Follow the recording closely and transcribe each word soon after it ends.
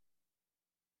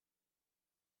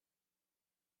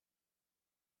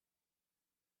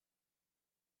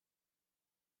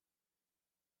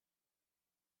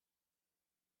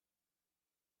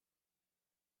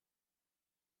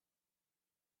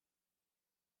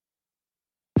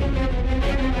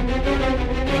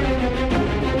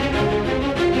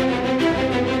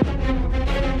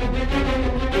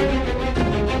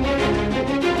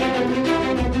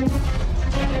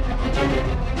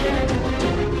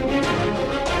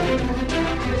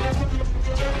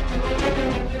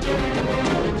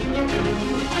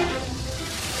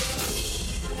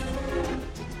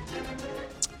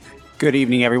Good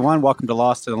evening, everyone. Welcome to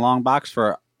Lost in the Long Box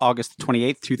for August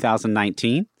 28th,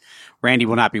 2019. Randy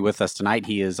will not be with us tonight.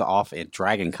 He is off at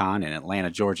Dragon Con in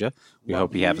Atlanta, Georgia. We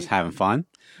hope he is having fun.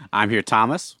 I'm here,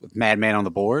 Thomas, with Madman on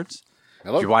the boards.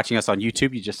 Hello. If you're watching us on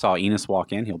YouTube, you just saw Enos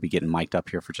walk in. He'll be getting mic'd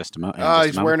up here for just a moment.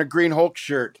 He's wearing a Green Hulk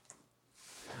shirt.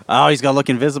 Oh, he's going to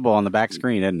look invisible on the back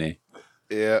screen, isn't he?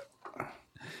 Yeah.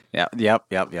 Yep.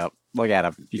 Look at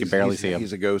him. You can barely see him.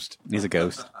 He's a ghost. He's a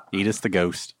ghost. Edith the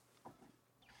ghost.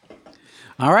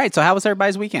 All right, so how was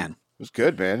everybody's weekend? It was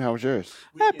good, man. How was yours?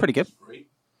 Pretty good.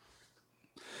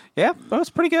 Yeah, it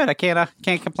was pretty good. I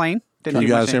can't complain. Can you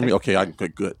guys hear me? Okay,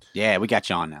 good. Yeah, we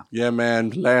got you on now. Yeah, man.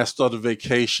 Last of the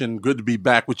vacation. Good to be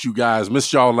back with you guys.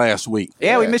 Missed y'all last week.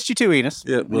 Yeah, we missed you too, Enos.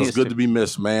 Yeah, it was good to be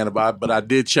missed, man. But I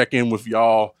did check in with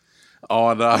y'all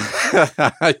on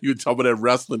you were talking about that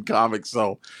wrestling comic,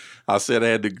 so I said I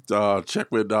had to check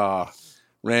with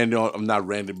Randy on not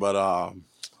Randy, but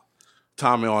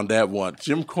Tommy on that one.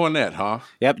 Jim Cornette, huh?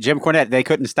 Yep, Jim Cornette. They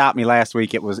couldn't stop me last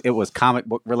week. It was comic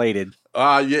book related.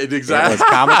 Yeah, exactly. It was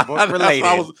comic book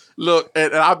related. Look,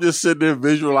 and I'm just sitting there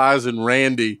visualizing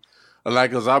Randy,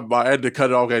 because I had to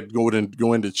cut it off, I had to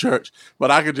go into church,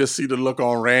 but I could just see the look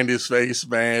on Randy's face,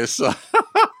 man. So.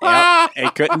 Yep,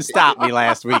 it couldn't stop me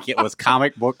last week. It was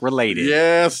comic book related.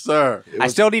 Yes, sir. I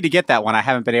still need to get that one. I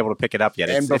haven't been able to pick it up yet.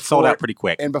 It's sold out pretty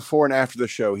quick. And before and after the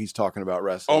show, he's talking about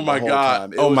wrestling. Oh my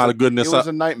God! Oh my goodness! It was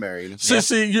a nightmare.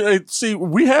 See,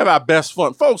 we have our best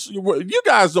fun, folks. You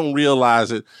guys don't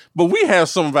realize it, but we have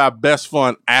some of our best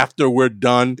fun after we're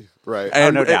done. Right.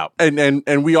 And, no doubt.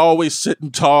 And we always sit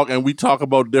and talk, and we talk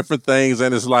about different things,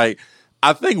 and it's like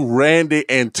I think Randy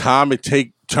and Tommy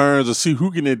take turns to see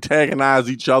who can antagonize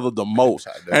each other the most,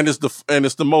 and it's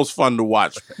the most fun to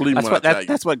watch.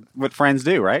 That's what friends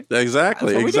do, right?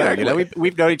 Exactly. Exactly. You know,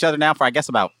 we've known each other now for I guess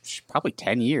about probably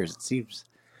 10 years. It seems.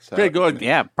 Okay, go ahead.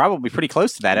 Yeah, probably pretty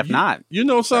close to that, if not. You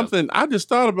know something? I just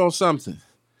thought about something.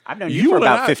 I've known you for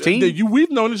about 15.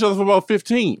 We've known each other for about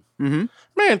 15. Mm-hmm.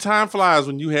 Man, time flies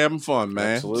when you having fun,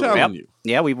 man. Absolutely. I'm telling you.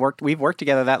 Yeah, we've worked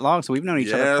together that long, so we've known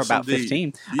each other for about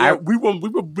 15. Yeah,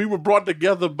 we were brought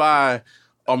together by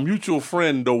a mutual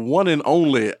friend, the one and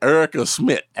only Erica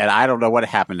Smith. And I don't know what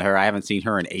happened to her. I haven't seen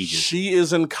her in ages. She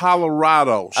is in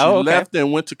Colorado. She left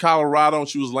and went to Colorado, and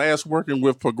she was last working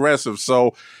with Progressive.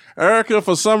 So, Erica,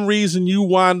 for some reason, you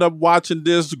wind up watching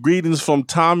this. Greetings from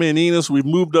Tommy and Enos. We've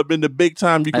moved up into big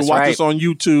time. You can watch us on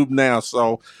YouTube now.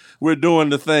 So, we're doing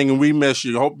the thing, and we miss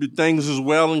you. Hope things is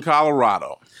well in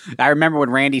Colorado. I remember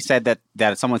when Randy said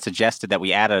that someone suggested that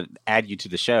we add you to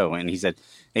the show, and he said,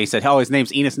 oh, his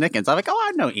name's Enos Nickens. I'm like, oh,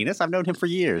 I know Enos. I've known him for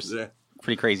years. Yeah.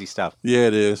 Pretty crazy stuff. Yeah,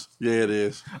 it is.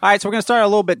 All right, so we're going to start a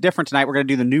little bit different tonight. We're going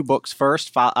to do the new books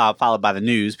first, followed by the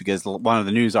news, because one of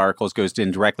the news articles goes in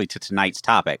directly to tonight's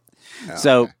topic. Oh,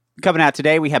 so coming out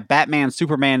today, we have Batman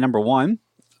Superman #1.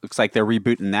 Looks like they're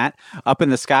rebooting that. Up in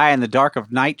the Sky in the Dark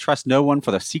of Night, Trust No One for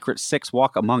the Secret Six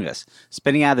Walk Among Us.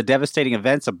 Spinning out of the devastating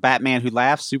events of Batman Who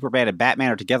Laughs, Superman and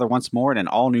Batman are together once more in an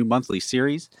all-new monthly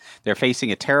series. They're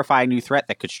facing a terrifying new threat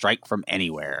that could strike from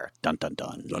anywhere. Dun, dun,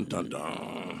 dun. Dun, dun,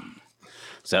 dun.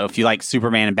 So if you like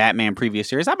Superman and Batman previous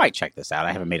series, I might check this out.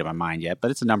 I haven't made up my mind yet,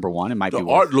 but it's a #1. It might be. The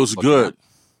art looks good.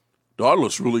 The art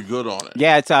looks really good on it.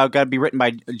 Yeah, it's going to be written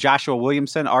by Joshua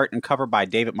Williamson, art and cover by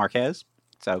David Marquez.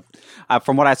 So,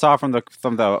 from what I saw from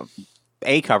the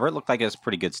A cover, it looked like it's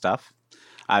pretty good stuff.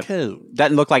 Cool.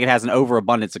 Doesn't look like it has an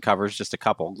overabundance of covers, just a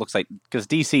couple. Looks like, because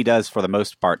DC does, for the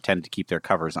most part, tend to keep their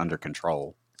covers under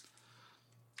control.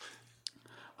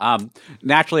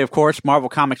 Naturally, of course, Marvel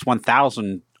Comics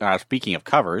 1000, speaking of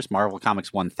covers, Marvel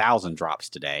Comics 1000 drops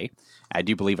today. I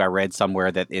do believe I read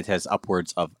somewhere that it has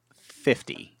upwards of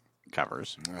 50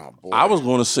 covers. Oh, boy. I was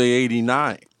going to say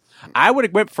 89. I would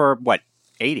have went for,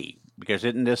 80? Because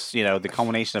isn't this, the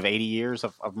culmination of 80 years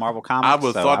of Marvel Comics? I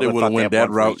would have thought they would have went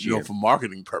that route, for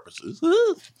marketing purposes.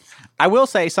 I will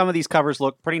say some of these covers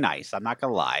look pretty nice. I'm not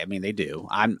going to lie. I mean, they do.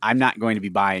 I'm not going to be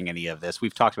buying any of this.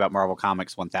 We've talked about Marvel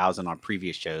Comics 1000 on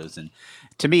previous shows, and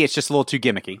to me, it's just a little too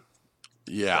gimmicky.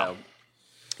 Yeah. So,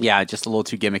 yeah, just a little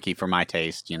too gimmicky for my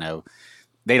taste,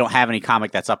 They don't have any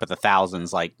comic that's up at the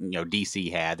thousands like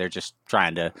DC had. They're just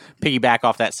trying to piggyback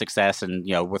off that success, and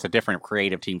with a different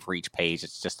creative team for each page,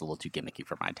 it's just a little too gimmicky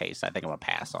for my taste. I think I'm gonna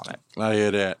pass on it. I hear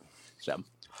that. So,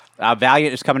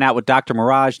 Valiant is coming out with Dr.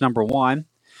 Mirage #1.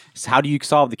 So how do you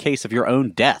solve the case of your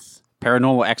own death?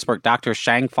 Paranormal expert Dr.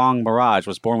 Shangfang Mirage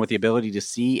was born with the ability to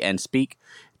see and speak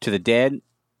to the dead,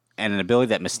 and an ability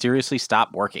that mysteriously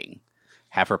stopped working.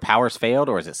 Have her powers failed,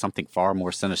 or is it something far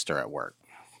more sinister at work?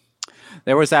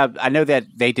 There was I know that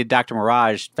they did Dr.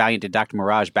 Mirage. Valiant did Dr.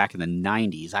 Mirage back in the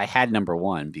 90s. I had number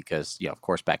one because, of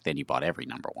course, back then you bought every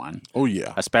number one. Oh,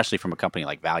 yeah. Especially from a company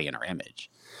like Valiant or Image.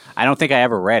 I don't think I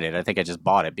ever read it. I think I just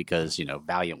bought it because,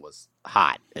 Valiant was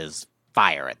hot as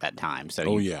fire at that time.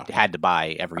 So you had to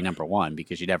buy every number one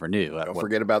because you never knew. Don't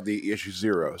forget about the issue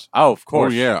zeros. Oh, of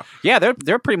course. Oh, yeah. Yeah,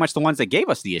 they're pretty much the ones that gave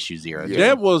us the issue zero.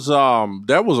 Yeah. That was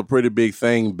a pretty big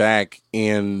thing back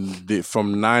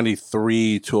from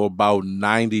 93 to about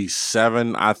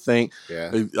 97, I think.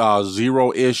 Yeah.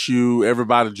 Zero issue.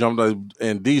 Everybody jumped up,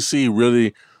 and DC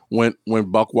really went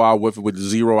buck wild with it with the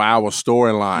 0 hour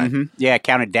storyline. Mm-hmm. Yeah,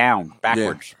 counted down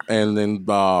backwards. Yeah. And then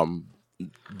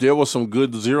there was some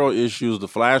good zero issues. The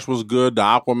Flash was good. The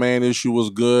Aquaman issue was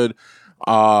good.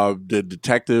 The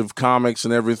Detective Comics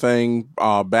and everything.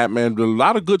 Batman. A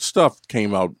lot of good stuff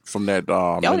came out from that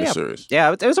miniseries.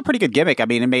 Yeah, it was a pretty good gimmick. I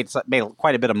mean, it made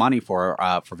quite a bit of money for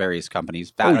various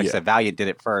companies. Like I said, Valiant did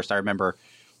it first. I remember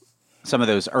some of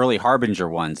those early Harbinger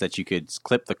ones that you could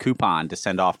clip the coupon to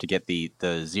send off to get the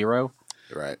zero.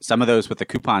 Right. Some of those with the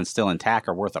coupon still intact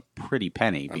are worth a pretty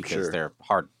penny because they're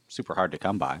super hard to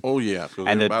come by. Oh yeah,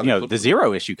 and the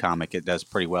zero issue comic, it does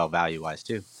pretty well value wise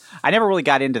too. I never really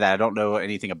got into that. I don't know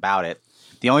anything about it.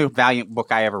 The only Valiant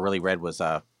book I ever really read was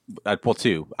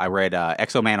two. I read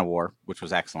Exo Man of War, which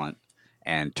was excellent,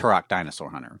 and Turok Dinosaur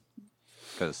Hunter,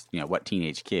 because what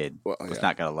teenage kid was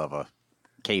not going to love a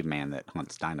caveman that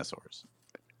hunts dinosaurs?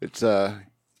 It's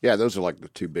those are like the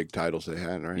two big titles they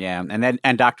had, right? Yeah,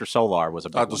 and Dr. Solar was a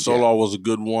big Dr. Solar was a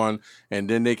good one, and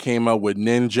then they came up with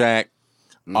Ninjak.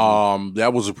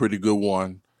 That was a pretty good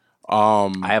one.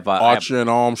 Archer and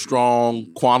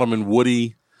Armstrong, Quantum and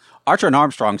Woody. Archer and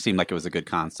Armstrong seemed like it was a good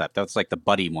concept. That was like the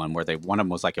buddy one where one of them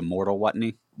was like immortal, wasn't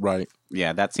he? Right.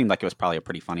 Yeah, that seemed like it was probably a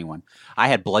pretty funny one. I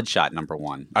had Bloodshot number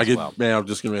one. I'm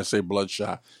just going to say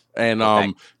Bloodshot. And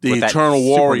the with Eternal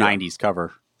Warrior. 90s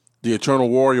cover. The Eternal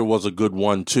Warrior was a good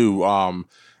one too.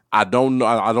 I don't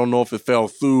know if it fell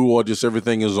through or just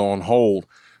everything is on hold.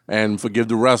 And forgive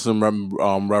the wrestling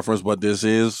reference, but this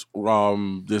is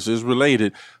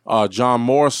related. John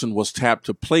Morrison was tapped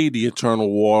to play the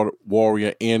Eternal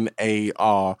Warrior in a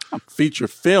feature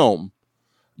film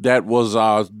that was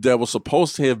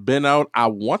supposed to have been out. I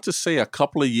want to say a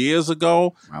couple of years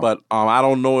ago, but I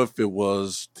don't know if it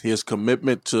was his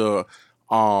commitment to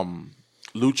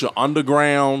Lucha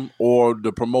Underground or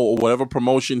whatever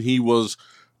promotion he was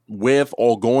with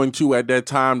or going to at that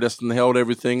time that's held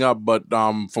everything up. But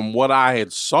from what I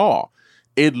had saw,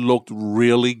 it looked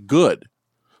really good.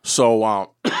 So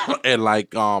I'll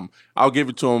give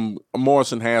it to him.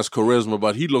 Morrison has charisma,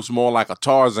 but he looks more like a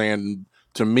Tarzan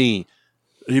to me.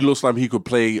 He looks like he could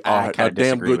play a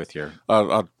damn good,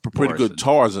 a pretty good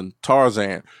Tarzan.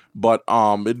 But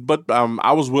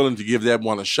I was willing to give that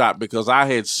one a shot because I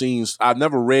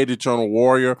never read Eternal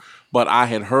Warrior, but I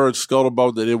had heard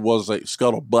Scuttlebutt that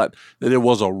it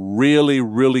was a really,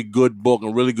 really good book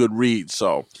and really good read.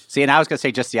 So see, and I was going to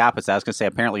say just the opposite. I was going to say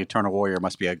apparently Eternal Warrior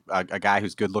must be a guy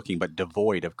who's good looking but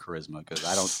devoid of charisma, because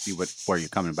I don't see where you're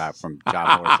coming about from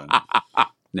John Morrison.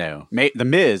 No. The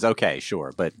Miz, okay,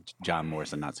 sure, but John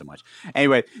Morrison, not so much.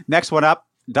 Anyway, next one up,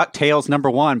 DuckTales number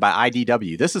one by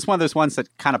IDW. This is one of those ones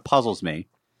that kind of puzzles me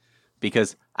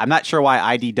because I'm not sure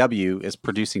why IDW is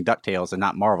producing DuckTales and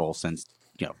not Marvel, since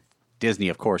Disney,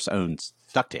 of course, owns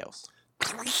DuckTales.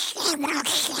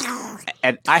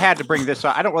 And I had to bring this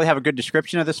up. I don't really have a good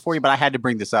description of this for you, but I had to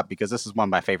bring this up because this is one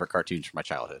of my favorite cartoons from my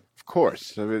childhood. Of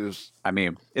course. I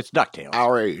mean, it's DuckTales.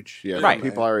 Our age. Yeah, right.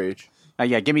 People our age.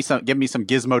 Give me some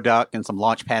Gizmo Duck and some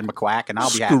Launchpad McQuack, and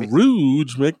I'll be happy.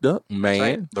 Scrooge McDuck, man.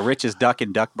 Right. The richest duck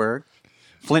in Duckburg.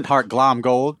 Flintheart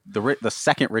Glomgold, the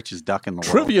second richest duck in the world.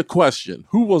 Trivia question: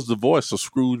 who was the voice of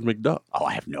Scrooge McDuck? Oh,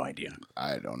 I have no idea.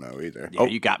 I don't know either. Yeah,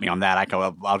 you got me on that.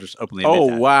 I'll just openly admit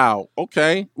that. Oh, wow.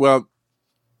 Okay. Well,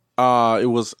 it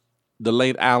was the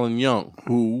late Alan Young,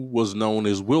 who was known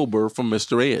as Wilbur from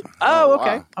Mr. Ed. Oh,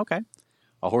 okay. Wow. Okay.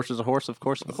 A horse is a horse, of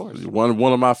course.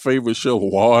 One of my favorite shows.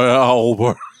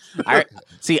 Wilbur.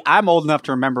 See, I'm old enough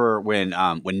to remember when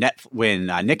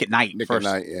Nick at Night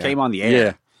came on the air.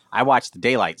 Yeah. I watched the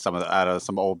daylight out of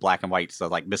some old black and white stuff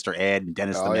like Mr. Ed and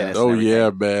Dennis the Menace. Oh yeah,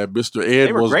 man. Mr.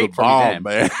 Ed was the bomb,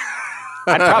 man.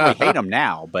 I'd probably hate him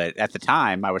now, but at the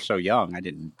time I was so young, I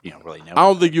didn't really know. I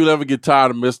don't think you'll ever get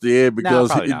tired of Mr. Ed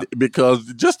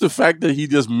because just the fact that he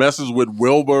just messes with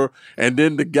Wilbur, and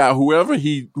then the guy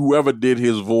whoever did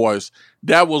his voice,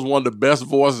 that was one of the best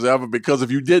voices ever. Because if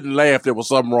you didn't laugh, there was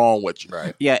something wrong with you.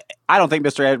 Right? Yeah, I don't think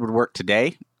Mr. Ed would work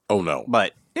today. Oh no,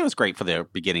 but It was great for the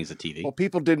beginnings of TV. Well,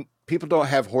 people don't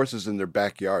have horses in their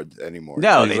backyard anymore.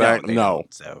 No, exactly. they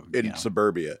don't. So in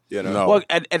suburbia, you know. No. Well,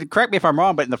 and correct me if I'm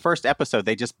wrong, but in the first episode,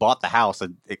 they just bought the house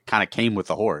and it kind of came with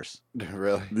the horse.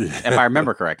 Really? If I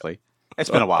remember correctly. It's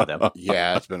been a while, though.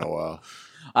 Yeah, it's been a while.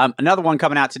 Another one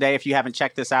coming out today. If you haven't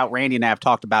checked this out, Randy and I have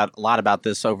talked a lot about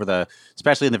this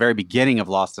especially in the very beginning of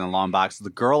Lost in a Long Box. The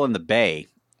Girl in the Bay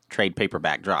trade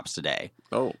paperback drops today.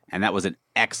 Oh, and that was an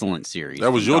excellent series.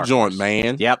 That was your joint,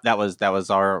 man. Yep, that was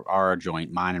our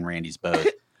joint, mine and Randy's both.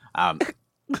 Him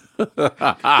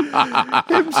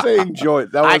saying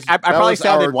joint. That was I probably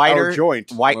sounded whiter. Our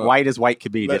joint. White as white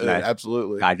could be, didn't I?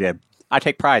 Absolutely. I did. I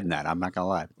take pride in that. I'm not gonna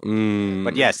lie.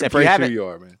 But yes, if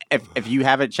you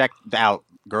haven't checked out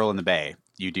Girl in the Bay,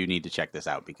 you do need to check this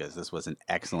out because this was an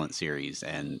excellent series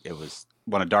and it was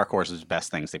one of Dark Horse's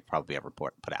best things they've probably ever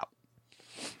put out.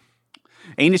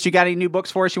 Enos, you got any new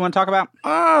books for us you want to talk about?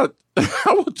 I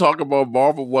will talk about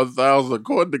Marvel 1000.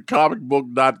 According to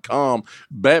comicbook.com,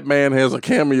 Batman has a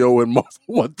cameo in Marvel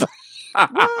 1000.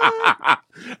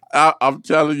 I'm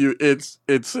telling you, it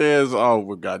says, oh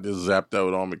my God, this zapped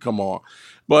out on me. Come on.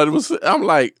 But I'm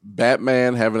like,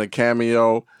 Batman having a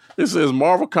cameo. It says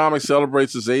Marvel Comics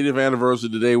celebrates its 80th anniversary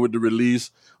today with the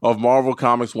release of Marvel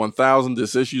Comics 1000.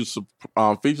 This issue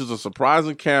features a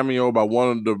surprising cameo by one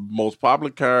of the most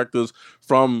popular characters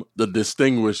from the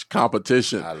distinguished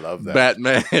competition. I love that.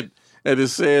 Batman. And it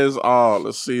says,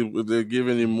 let's see if they give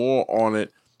any more on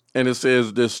it. And it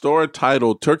says, this story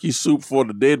titled Turkey Soup for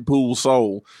the Deadpool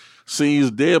Soul sees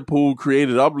Deadpool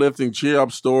created uplifting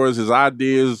cheer-up stories. His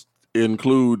ideas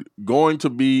include going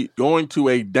to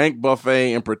a dank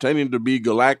buffet and pretending to be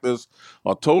Galactus,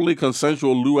 a totally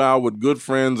consensual luau with good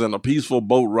friends, and a peaceful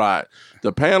boat ride.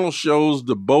 The panel shows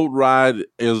the boat ride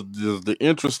is the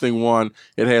interesting one.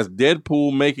 It has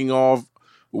Deadpool making off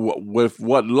with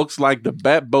what looks like the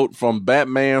Batboat from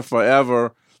Batman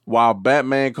Forever, while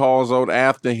Batman calls out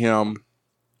after him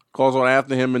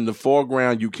in the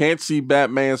foreground. You can't see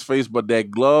Batman's face, but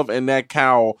that glove and that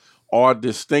cowl are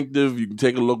distinctive. You can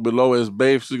take a look below. It's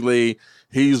basically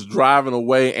he's driving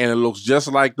away, and it looks just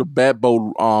like the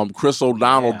Batboat Chris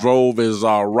O'Donnell drove as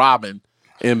Robin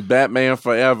in Batman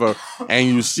Forever. And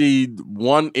you see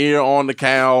one ear on the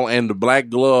cowl and the black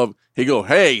glove. He go,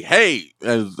 hey,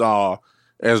 as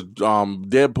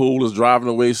Deadpool is driving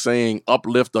away saying,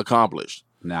 uplift accomplished.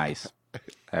 Nice.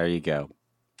 There you go.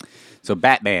 So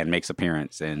Batman makes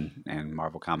appearance in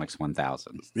Marvel Comics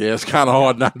 1000. Yeah, it's kind of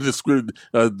hard not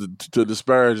to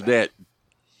disparage that.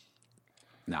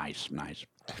 Nice.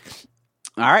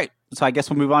 All right. So I guess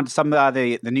we'll move on to some of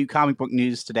the new comic book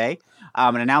news today.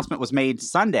 An announcement was made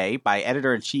Sunday by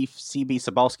Editor-in-Chief C.B.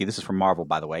 Cebulski. This is from Marvel,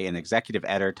 by the way, and Executive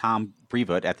Editor Tom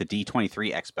Brevoort at the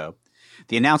D23 Expo.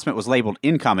 The announcement was labeled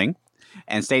Incoming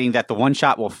and stating that the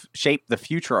one-shot will shape the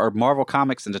future of Marvel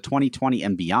Comics into 2020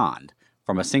 and beyond.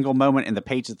 From a single moment in the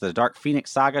pages of the Dark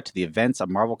Phoenix saga to the events of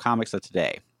Marvel Comics of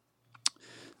today.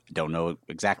 I don't know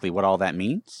exactly what all that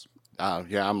means.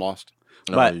 Yeah, I'm lost.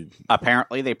 But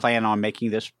apparently they plan on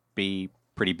making this be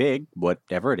pretty big,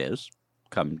 whatever it is,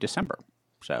 come December.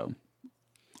 So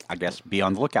I guess be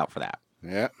on the lookout for that.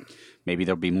 Yeah. Maybe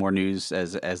there'll be more news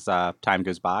as time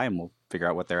goes by and we'll figure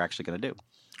out what they're actually going to do.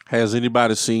 Has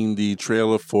anybody seen the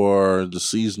trailer for the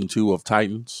season 2 of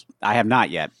Titans? I have not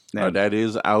yet. No. That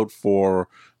is out for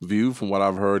view. From what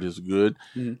I've heard, is good.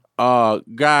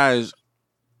 Mm-hmm. Guys,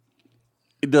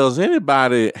 does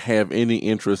anybody have any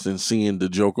interest in seeing the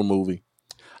Joker movie?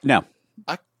 No,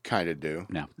 I kind of do.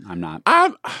 No, I'm not.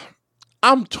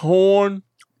 I'm torn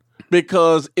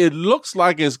because it looks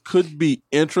like it could be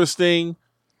interesting,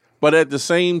 but at the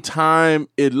same time,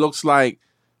 it looks like,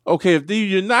 okay, if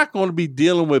you're not going to be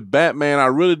dealing with Batman, I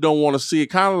really don't want to see it.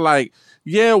 Kind of like,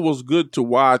 yeah, it was good to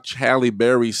watch Halle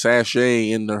Berry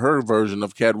sashay in her version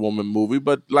of Catwoman movie,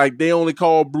 but like they only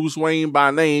called Bruce Wayne by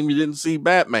name. You didn't see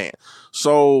Batman.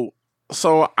 So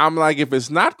I'm like, if it's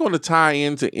not going to tie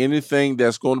into anything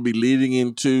that's going to be leading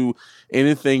into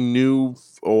anything new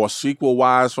or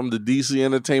sequel-wise from the DC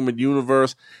Entertainment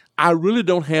Universe, I really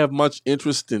don't have much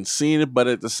interest in seeing it, but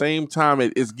at the same time,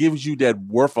 it gives you that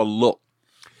worth a look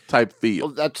type feel.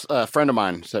 Well, that's a friend of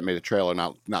mine sent me the trailer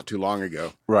not too long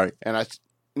ago. Right. And I've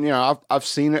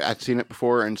seen it. I've seen it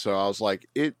before, and so I was like,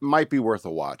 it might be worth a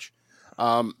watch.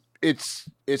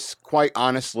 It's quite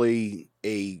honestly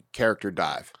a character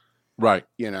dive. Right.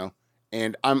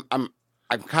 And I'm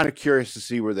kind of curious to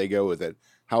see where they go with it.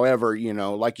 However,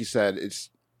 like you said,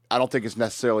 I don't think it's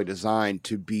necessarily designed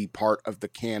to be part of the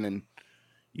canon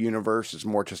universe. It's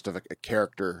more just of a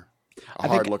character.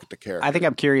 Hard look at the character. I think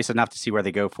I'm curious enough to see where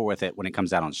they go with it when it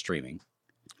comes out on streaming.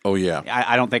 Oh, yeah.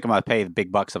 I don't think I'm going to pay the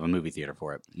big bucks of a movie theater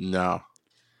for it. No.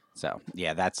 So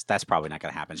yeah, that's probably not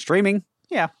going to happen. Streaming,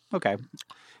 yeah, okay.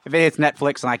 If it hits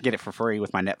Netflix and I get it for free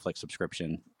with my Netflix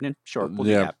subscription, then sure, we'll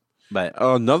do that. But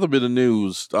another bit of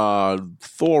news: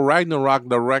 Thor Ragnarok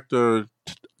director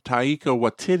Taika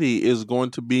Waititi is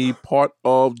going to be part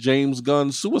of James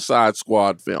Gunn's Suicide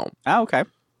Squad film. Oh, okay.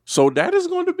 So that is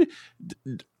going to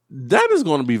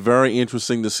be very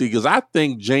interesting to see, because I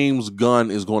think James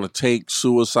Gunn is going to take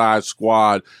Suicide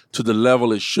Squad to the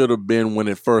level it should have been when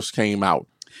it first came out.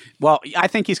 Well, I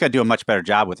think he's going to do a much better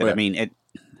job with it. Yeah. I mean,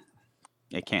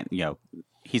 it can't,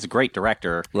 he's a great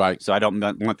director. Right. So I don't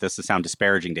want this to sound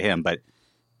disparaging to him, but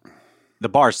the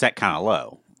bar's set kind of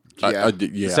low.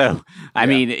 Yeah. So I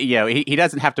mean, he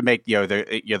doesn't have to make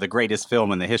the greatest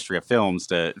film in the history of films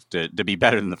to be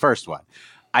better than the first one.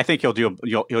 I think he'll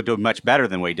do much better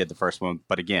than what he did the first one.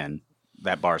 But again,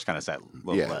 that bar's kind of set a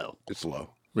little low. It's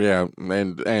low. Yeah,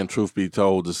 and truth be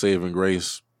told, the saving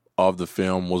grace of the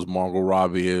film was Margot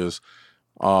Robbie as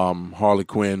Harley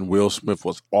Quinn. Will Smith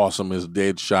was awesome as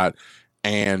Deadshot,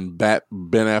 and Ben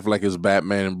Affleck is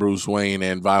Batman and Bruce Wayne,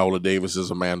 and Viola Davis is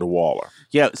Amanda Waller.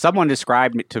 Yeah, someone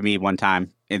described it to me one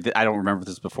time, and I don't remember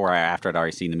this before or after I'd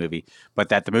already seen the movie, but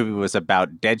that the movie was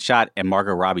about Deadshot and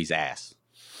Margot Robbie's ass.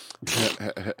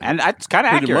 And that's kind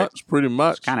of accurate. Pretty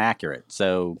much. It's kind of accurate.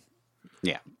 So,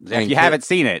 yeah. If you haven't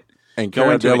seen it, and go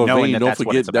Cara into it knowing Delevingne, that don't that's what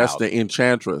forget it's that's about. the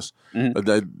Enchantress.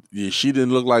 Mm-hmm. She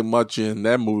didn't look like much in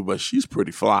that movie, but she's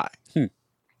pretty fly.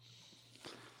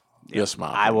 Yes,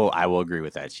 Mom. I will agree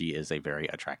with that. She is a very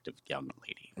attractive young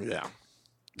lady. Yeah.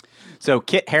 So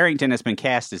Kit Harington has been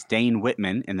cast as Dane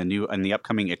Whitman in the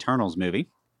upcoming Eternals movie.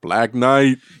 Black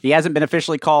Knight. He hasn't been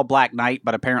officially called Black Knight,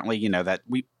 but apparently, that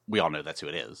we all know that's who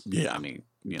it is. Yeah. I mean,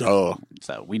 Duh.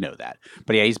 so we know that.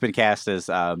 But yeah, he's been cast as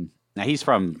now he's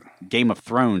from Game of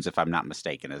Thrones, if I'm not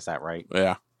mistaken. Is that right?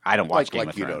 Yeah. I don't watch Game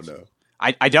of you Thrones. don't know.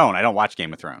 I don't watch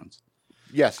Game of Thrones.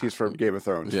 Yes, he's from Game of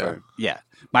Thrones. Yeah. Right? Yeah.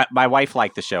 My wife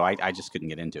liked the show. I just couldn't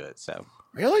get into it. So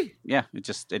Really? yeah,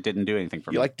 it didn't do anything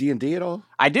for me. You like D&D at all?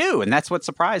 I do, and that's what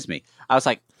surprised me. I was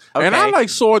like, okay. And I like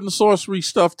sword and sorcery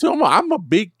stuff too. I'm a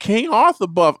big King Arthur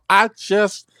buff. I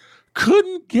just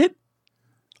couldn't get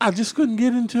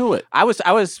into it. I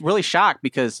was really shocked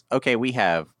because we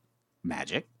have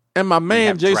magic. And my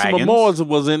man Jason dragons. Momoa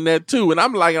was in that too. And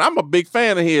I'm a big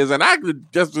fan of his, and I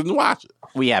just didn't watch it.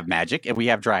 We have magic, and we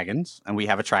have dragons, and we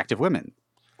have attractive women.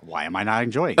 Why am I not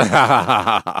enjoying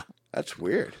it? That's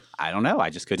weird. I don't know. I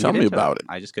just couldn't Tell get me into about it. it.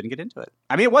 I just couldn't get into it.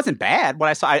 I mean, it wasn't bad. What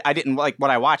I saw, I didn't like. What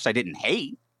I watched, I didn't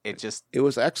hate. It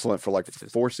was excellent for like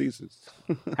 4 seasons.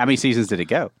 How many seasons did it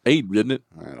go? 8, didn't it?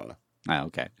 I don't know. Oh,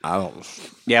 okay. I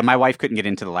don't. Yeah, my wife couldn't get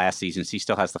into the last season. She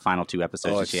still has the final 2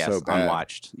 episodes that it's she has so bad.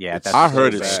 unwatched. Yeah, I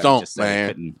heard it bad. stunk, Just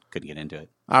man. couldn't get into it.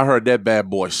 I heard that bad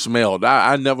boy smelled.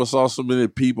 I never saw so many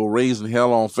people raising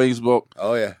hell on Facebook.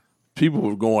 Oh yeah. People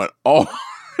were going, oh.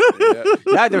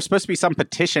 Yeah, there's supposed to be some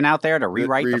petition out there to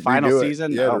rewrite the final redo it.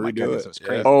 season. Yeah, oh to my redo goodness, it. it was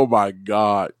crazy. Oh my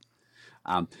God.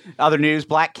 Other news: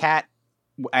 Black Cat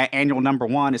annual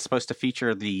 #1 is supposed to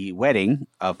feature the wedding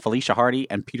of Felicia Hardy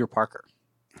and Peter Parker.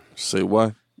 Say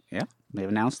what? Yeah, they've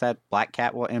announced that Black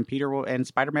Cat and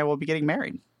Spider-Man will be getting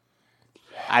married.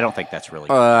 I don't think that's really.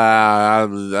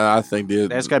 I think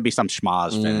there's going to be some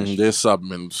schmoz finish. There's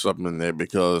something in there,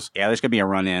 because Yeah, there's going to be a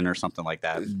run-in or something like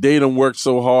that. they done worked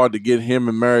so hard to get him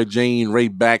and Mary Jane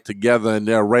right back together, and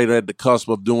they're right at the cusp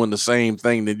of doing the same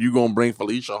thing. That you gonna bring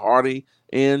Felicia Hardy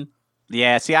in?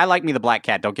 Yeah, see, I like me the Black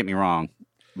Cat. Don't get me wrong,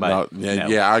 but no.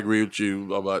 I agree with you.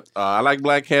 But I like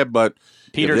Black Cat, but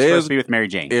Peter's supposed to be with Mary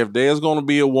Jane. if there's going to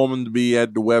be a woman to be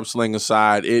at the web slinger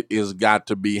side, it is got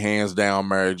to be hands down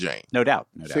Mary Jane. No doubt.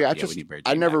 See, Yeah, we need Mary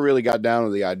I Jane never back. really got down to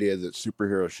the idea that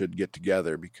superheroes should get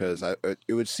together, because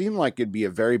it would seem like it'd be a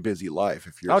very busy life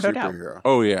if you're a no doubt. superhero.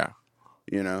 Oh yeah,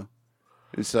 You know,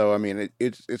 and so I mean,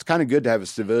 it's kind of good to have a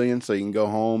civilian, so you can go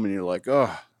home and you're like,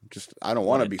 oh, I don't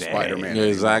want What to a be day. Spider-Man. yeah, anymore.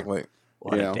 exactly.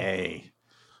 What you a know. day.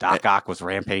 Doc Ock was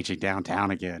rampaging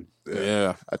downtown again.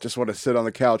 Yeah, I just want to sit on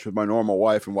the couch with my normal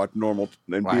wife and watch be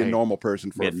a Right. normal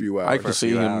person for a few hours. I can see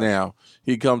few him hours. now.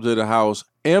 He comes to the house.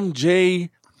 MJ,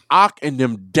 Ock, and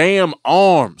them damn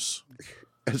arms.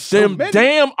 There's so Them many.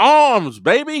 damn arms,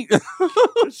 baby.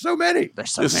 There's so many.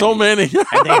 There's There's so many.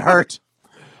 and they hurt.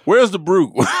 Where's the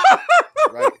brew?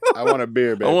 Right? I want a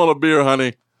beer, I baby. want a beer,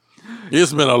 honey.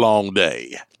 It's been a long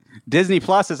day. Disney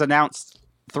Plus has announced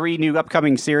 3 new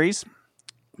upcoming series.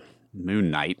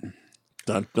 Moon Knight,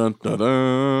 Dun, dun, dun,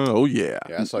 dun. Oh, yeah.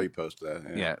 Yeah, I saw you post that.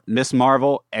 yeah, Miss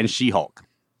Marvel, and She-Hulk.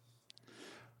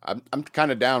 I'm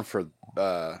kind of down for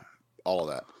all of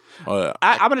that. Oh, yeah.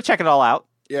 I'm going to check it all out.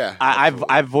 Yeah,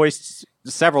 I've voiced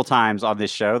several times on this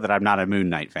show that I'm not a Moon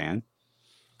Knight fan.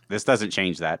 This doesn't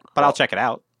change that, but I'll check it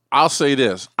out. I'll say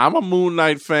this. I'm a Moon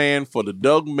Knight fan for the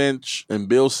Doug Moench and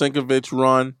Bill Sienkiewicz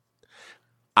run.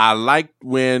 I liked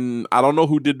when, I don't know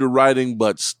who did the writing,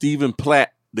 but Stephen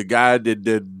Platt, the guy that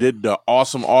did the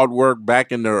awesome artwork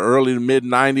back in the early to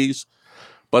mid-90s.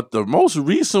 But the most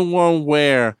recent one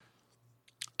where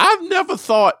I've never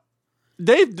thought,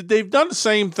 they've done the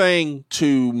same thing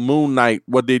to Moon Knight,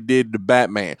 what they did to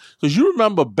Batman. Because you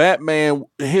remember Batman,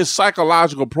 his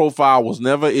psychological profile was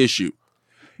never issued.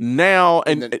 Now,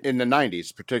 in the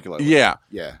 90s particularly. Yeah.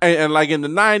 Yeah. And like in the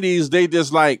 90s, they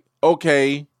just like,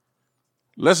 okay,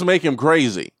 let's make him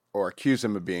crazy. Or accuse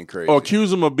him of being crazy. Well,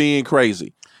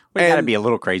 you got to be a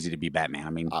little crazy to be Batman.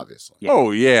 I mean, obviously. Yeah. Oh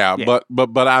yeah.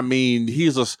 But I mean,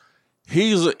 he's a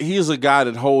guy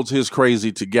that holds his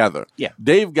crazy together. Yeah.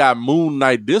 They've got Moon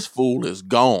Knight. This fool is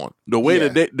gone. The way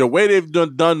they've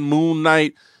done Moon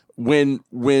Knight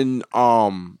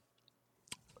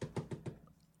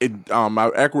if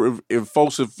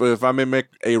I may make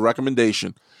a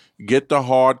recommendation, get the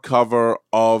hardcover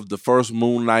of the first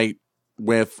Moon Knight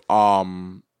with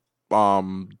Doug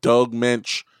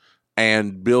Moench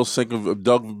and Bill Sienkiewicz.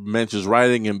 Doug Moench's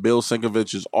writing and Bill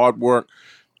Sienkiewicz's artwork.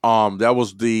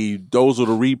 Those are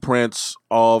the reprints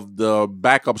of the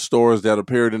backup stories that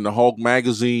appeared in the Hulk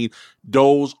magazine.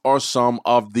 Those are some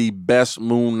of the best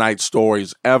Moon Knight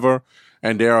stories ever,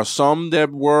 and there are some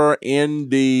that were in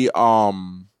the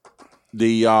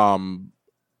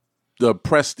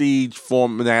prestige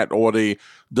format or the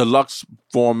deluxe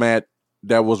format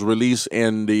that was released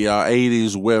in the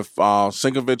 80s with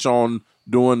Sienkiewicz on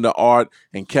doing the art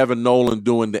and Kevin Nolan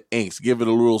doing the inks. Give it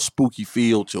a little spooky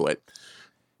feel to it.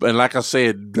 And like I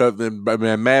said,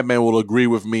 Madman will agree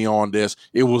with me on this.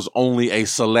 It was only a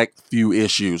select few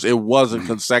issues. It wasn't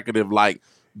consecutive like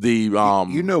the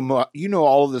you know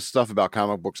all of this stuff about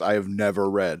comic books I have never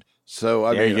read. So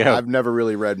I've never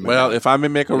really read many. Well, if I may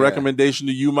make a recommendation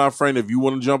to you, my friend, if you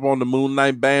want to jump on the Moon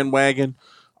Knight bandwagon,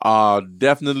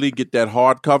 definitely get that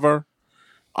hardcover.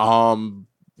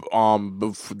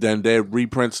 Then they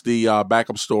reprints the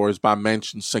backup stories by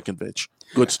Moench and Sienkiewicz.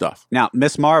 Good stuff. Now,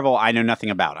 Miss Marvel, I know nothing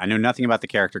about. I know nothing about the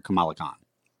character Kamala Khan.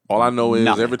 All I know is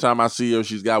every time I see her,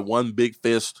 she's got one big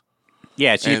fist.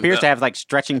 Yeah, she appears to have like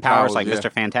stretching powers like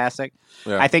Mr. Fantastic.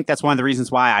 Yeah. I think that's one of the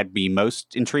reasons why I'd be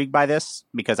most intrigued by this,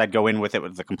 because I'd go in with it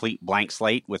with a complete blank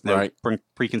slate with no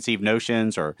preconceived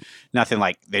notions or nothing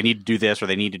like they need to do this or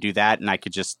they need to do that, and I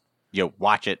could just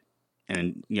watch it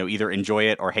and either enjoy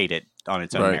it or hate it on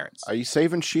its own merits. Are you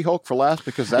saving She-Hulk for last?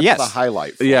 Because that's the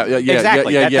highlight.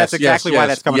 Exactly. That's exactly why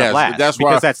that's coming up last. That's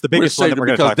because that's the biggest one that we're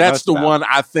going to talk about. That's the one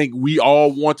I think we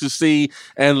all want to see.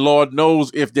 And Lord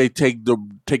knows if they take the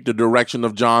direction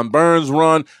of John Byrne's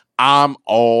run, I'm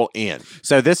all in.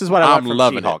 So this is what I want from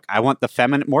She-Hulk. I want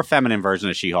the more feminine version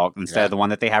of She-Hulk instead of the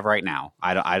one that they have right now.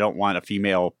 I don't want a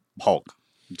female Hulk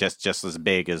just as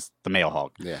big as the male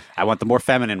Hulk. Yeah. I want the more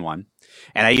feminine one.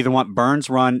 And I either want Byrne's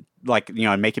run,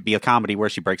 and make it be a comedy where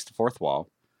she breaks the fourth wall,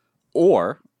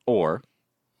 or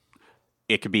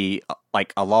it could be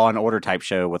like a Law and Order type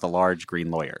show with a large green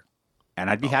lawyer, and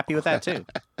I'd be happy with that too.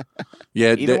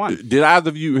 Yeah,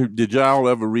 did y'all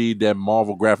ever read that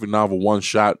Marvel graphic novel one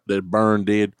shot that Byrne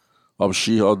did of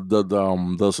She-Hulk,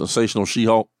 the sensational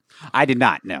She-Hulk? I did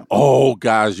not know. Oh,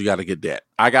 guys, you got to get that.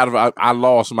 I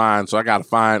lost mine, so I got to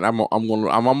find. I'm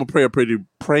gonna pay a pretty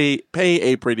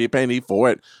penny for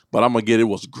it, but I'm gonna get it. It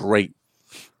was great.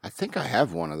 I think I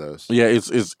have one of those. Yeah,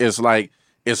 it's like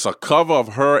it's a cover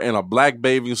of her in a black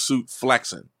bathing suit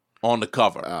flexing on the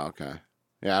cover. Oh, okay.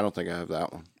 Yeah, I don't think I have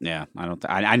that one. Yeah, I don't.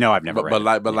 I know I've never read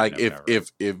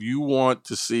it. If you want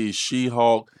to see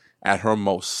She-Hulk at her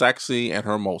most sexy and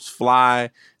her most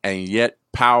fly, and yet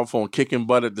powerful and kicking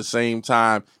butt at the same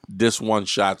time, this one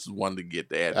shot's one to get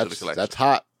to add to the collection. That's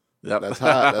hot. Yep. That's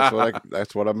hot.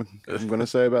 That's what I'm going to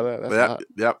say about that. That's hot.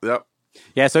 Yep.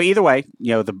 Yeah. So either way,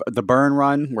 the Byrne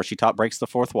run where she breaks the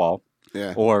fourth wall,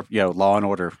 or Law and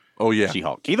Order. Oh yeah,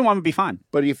 She-Hulk. Either one would be fine.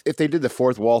 But if they did the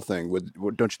fourth wall thing,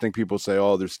 don't you think people say,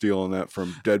 "Oh, they're stealing that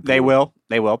from Deadpool"?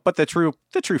 They will. But the true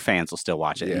fans will still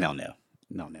watch it, and they'll know.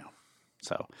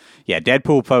 So,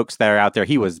 Deadpool folks that are out there,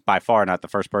 he was by far not the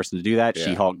first person to do that. Yeah.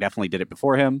 She-Hulk definitely did it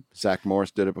before him. Zach Morris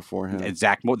did it before him.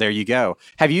 There you go.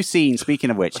 Have you seen,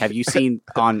 speaking of which, on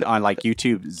like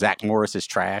YouTube, Zach Morris's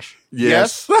trash?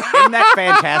 Yes. Isn't that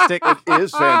fantastic? It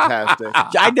is fantastic.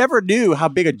 I never knew how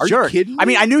big a jerk. Are you kidding me? I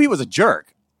mean, I knew he was a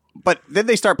jerk. But then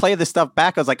they start playing this stuff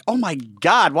back. I was like, oh my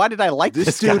God, why did I like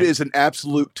this dude guy? is an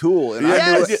absolute tool. And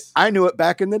I knew it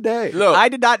back in the day. Look, I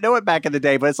did not know it back in the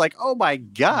day, but it's like, oh my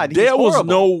God. There was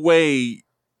no way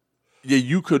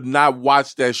you could not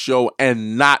watch that show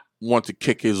and not want to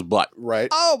kick his butt. Right.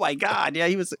 Oh my God. Yeah,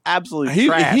 he was absolute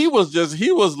trash. He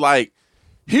was like,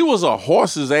 he was a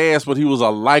horse's ass, but he was a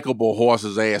likable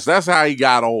horse's ass. That's how he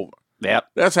got over. Yep.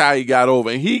 That's how he got over.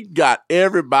 And he got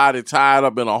everybody tied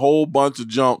up in a whole bunch of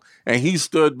junk, and he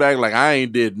stood back like, I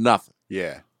ain't did nothing.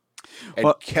 Yeah.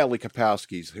 And Kelly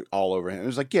Kapowski's all over him. It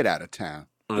was like, get out of town.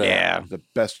 Yeah. The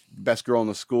best girl in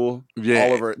the school. Yeah.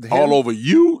 All over him. All over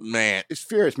you, man. It's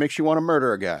furious. Makes you want to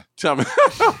murder a guy. Tell me.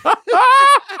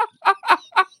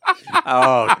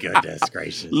 Oh, goodness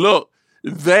gracious. Look,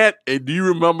 and do you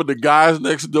remember the Guys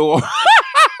Next Door?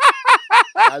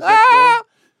 Guys Next Door?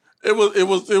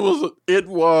 It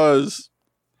was.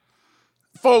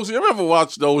 Folks, you ever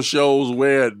watch those shows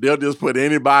where they'll just put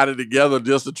anybody together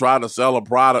just to try to sell a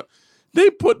product? They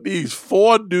put these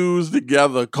 4 dudes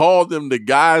together, called them the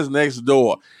Guys Next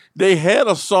Door. They had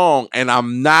a song, and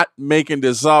I'm not making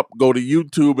this up. Go to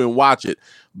YouTube and watch it.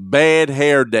 Bad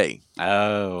Hair Day.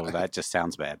 Oh, that just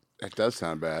sounds bad. It does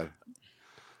sound bad.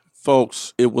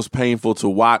 Folks, it was painful to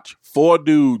watch 4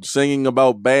 dudes singing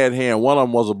about bad hair, and one of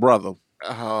them was a brother.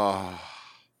 Oh.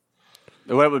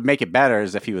 What would make it better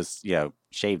is if he was,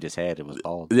 shaved his head and was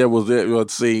bald. That was it. Well,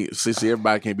 see,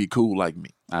 everybody can't be cool like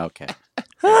me. Okay.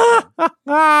 All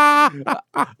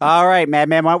right,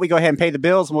 Madman, why don't we go ahead and pay the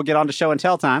bills and we'll get on to show and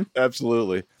tell time.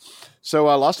 Absolutely. So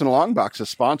Lost in a Long Box is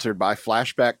sponsored by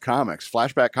Flashback Comics.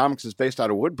 Flashback Comics is based out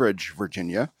of Woodbridge,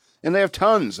 Virginia, and they have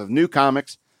tons of new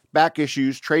comics, back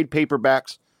issues, trade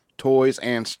paperbacks, toys,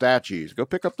 and statues. Go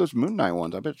pick up those Moon Knight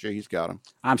ones. I bet you he's got them.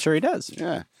 I'm sure he does.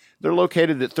 Yeah. They're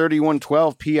located at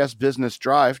 3112 PS Business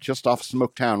Drive, just off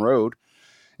Smoketown Road.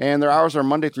 And their hours are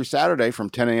Monday through Saturday from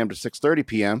 10 a.m. to 6:30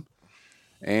 p.m.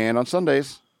 And on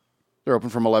Sundays, they're open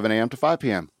from 11 a.m. to 5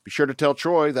 p.m. Be sure to tell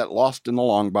Troy that Lost in the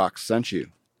Long Box sent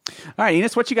you. All right,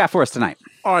 Enos, what you got for us tonight?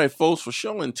 All right, folks, for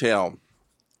show and tell,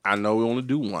 I know we only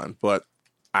do one, but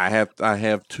I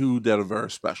have 2 that are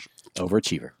very special.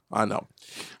 Overachiever. I know.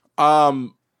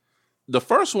 The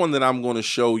first one that I'm going to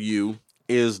show you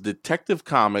is Detective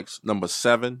Comics number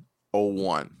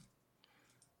 701.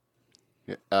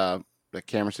 The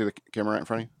camera, see the camera right in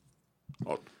front of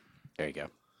you? Oh, there you go.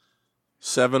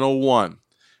 701.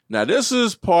 Now, this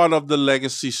is part of the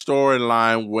Legacy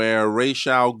storyline where Ra's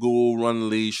al Ghul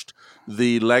unleashed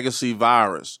the Legacy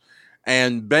virus.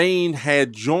 And Bane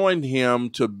had joined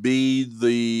him to be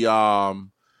the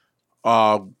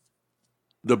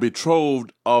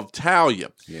betrothed of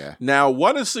Talia. Yeah. Now,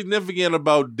 what is significant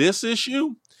about this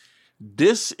issue?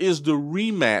 This is the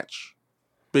rematch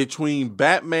between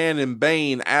Batman and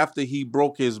Bane after he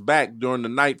broke his back during the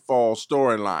Nightfall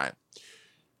storyline.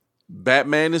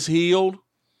 Batman is healed,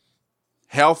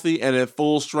 healthy, and at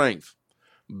full strength.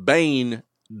 Bane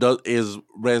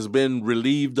has been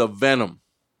relieved of venom.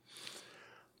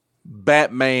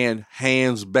 Batman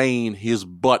hands Bane his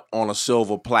butt on a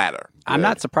silver platter. I'm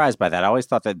not surprised by that. I always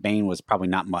thought that Bane was probably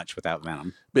not much without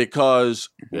venom. Because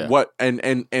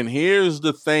and here's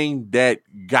the thing that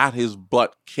got his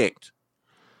butt kicked.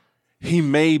 He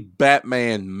made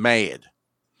Batman mad.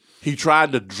 He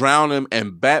tried to drown him,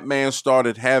 and Batman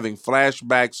started having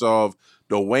flashbacks of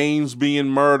the Waynes being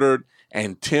murdered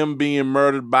and Tim being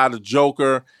murdered by the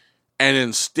Joker. And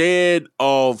instead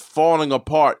of falling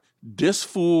apart, this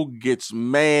fool gets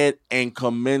mad and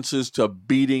commences to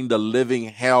beating the living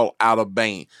hell out of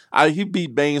Bane. He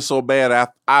beat Bane so bad,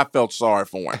 I felt sorry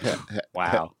for him.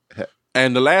 Wow.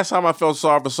 And the last time I felt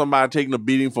sorry for somebody taking a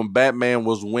beating from Batman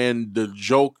was when the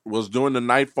Joke was during the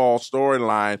Nightfall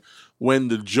storyline, when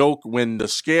the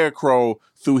Scarecrow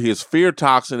threw his fear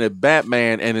toxin at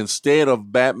Batman, and instead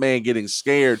of Batman getting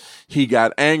scared, he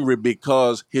got angry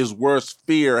because his worst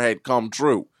fear had come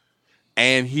true.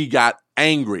 And he got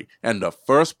angry. And the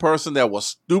first person that was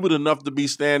stupid enough to be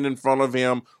standing in front of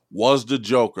him was the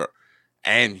Joker.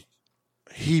 And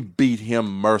he beat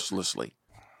him mercilessly.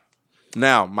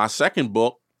 Now, my second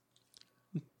book,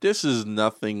 this is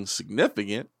nothing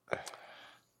significant,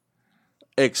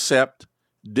 except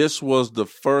this was the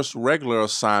first regular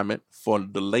assignment for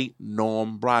the late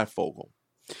Norm Breyfogle.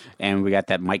 And we got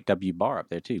that Mike W. Barr up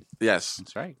there, too. Yes.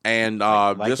 That's right. And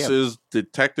this is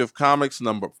Detective Comics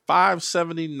number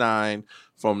 579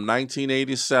 from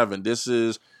 1987. This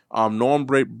is Norm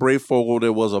Breyfogle.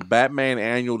 There was a Batman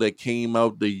annual that came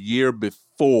out the year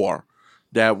before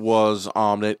that was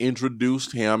that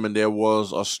introduced him, and there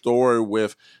was a story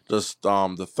with the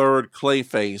third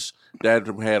Clayface that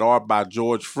had art by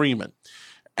George Freeman.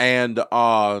 And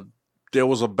there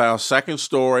was a second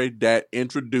story that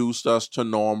introduced us to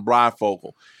Norm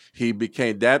Breyfogle.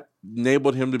 That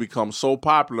enabled him to become so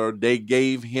popular, they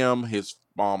gave him his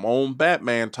own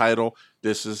Batman title.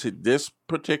 This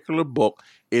particular book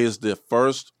is the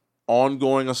first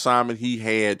ongoing assignment he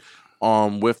had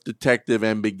with Detective,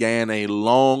 and began a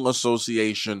long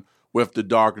association with The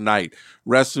Dark Knight.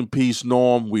 Rest in peace,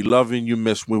 Norm. We love you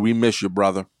and we miss you,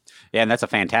 brother. Yeah, and that's a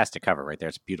fantastic cover right there.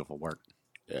 It's beautiful work.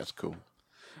 Yeah, it's cool.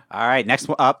 All right, next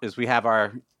one up is we have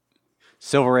our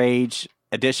Silver Age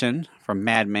edition from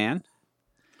Madman.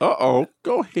 Uh-oh.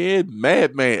 Go ahead,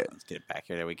 Madman. Let's get it back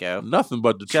here. There we go. Nothing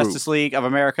but the Justice truth. League of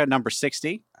America, number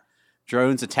 60.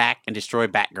 Drones attack and destroy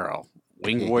Batgirl.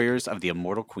 Winged Warriors of the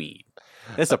Immortal Queen.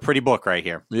 This is a pretty book right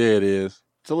here. Yeah, it is.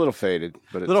 It's a little faded,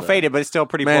 but it's Faded, but it's still a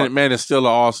pretty book. Man, it's still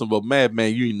awesome, but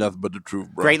Madman, you ain't nothing but the truth,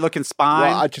 bro. Great looking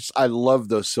spine. Well, I love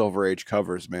those Silver Age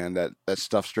covers, man. That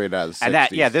stuff straight out of the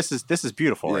 60s. And this is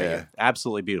beautiful right here.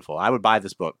 Absolutely beautiful. I would buy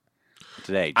this book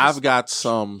today. I've got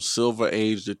some Silver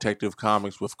Age Detective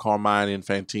Comics with Carmine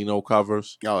Infantino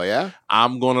covers. Oh, yeah?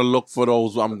 I'm going to look for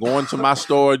those. I'm going to my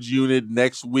storage unit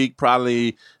next week,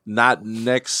 probably not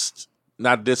this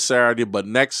Saturday, but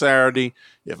next Saturday.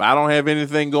 If I don't have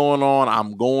anything going on,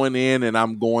 I'm going in and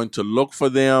I'm going to look for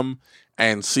them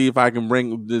and see if I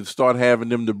can start having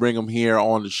them to bring them here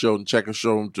on the show and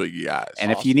show them to you guys.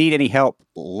 And if you need any help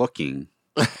looking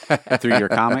through your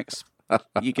comics,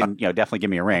 you can definitely give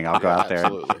me a ring. I'll go out there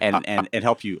and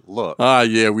help you look.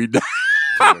 Yeah, we do.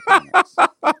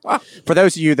 For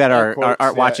those of you that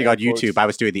aren't watching on YouTube, I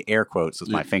was doing the air quotes with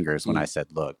my fingers when I said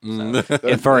look, so,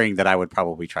 inferring that I would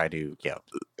probably try to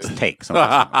take some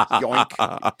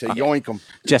yoink them,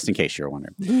 just in case you're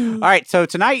wondering. All right, so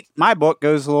tonight my book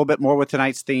goes a little bit more with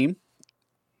tonight's theme.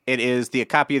 It is a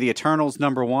copy of the Eternals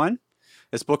 #1.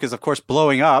 This book is, of course,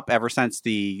 blowing up ever since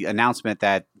the announcement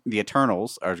that the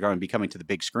Eternals are going to be coming to the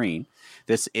big screen.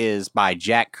 This is by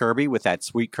Jack Kirby with that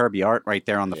sweet Kirby art right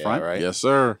there on the front. Right. Yes,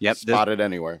 sir. Yep. Spotted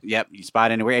anywhere. Yep, you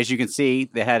spot it anywhere. As you can see,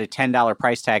 they had a $10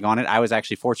 price tag on it. I was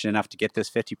actually fortunate enough to get this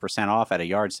 50% off at a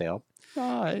yard sale.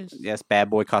 Nice. Yes, bad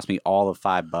boy cost me all of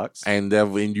 $5.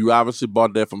 And you obviously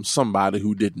bought that from somebody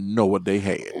who didn't know what they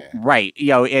had. Right.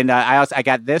 And I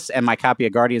got this and my copy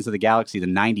of Guardians of the Galaxy, the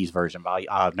 90s version,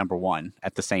 #1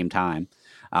 at the same time.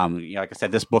 Like I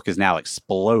said, this book is now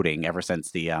exploding ever since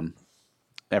the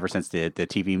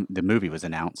movie was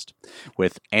announced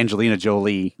with Angelina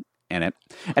Jolie in it.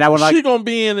 And She's going to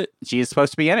be in it. She is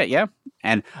supposed to be in it, yeah.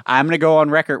 And I'm going to go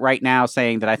on record right now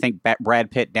saying that I think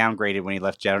Brad Pitt downgraded when he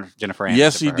left Jennifer Aniston.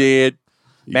 Yes, he did.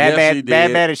 Bad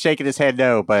Man is shaking his head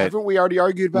no, but haven't we already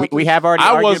argued about this? We have already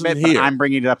argued wasn't it, here. But I'm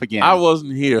bringing it up again. I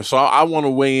wasn't here, so I want to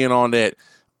weigh in on that.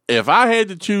 If I had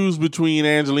to choose between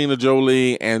Angelina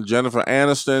Jolie and Jennifer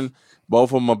Aniston,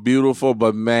 both of them are beautiful,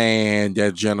 but man,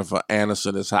 that Jennifer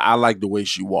Aniston I like the way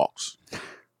she walks.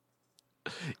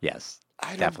 Yes.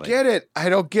 I don't definitely get it. I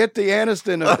don't get the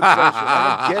Aniston obsession.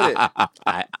 I don't get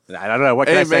it. I don't know. What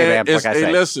can I say, man? What can I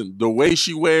say? Listen, the way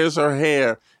she wears her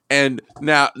hair, and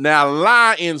now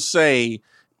lie and say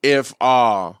if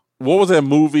what was that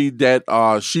movie that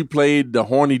she played the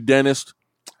horny dentist?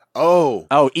 Oh,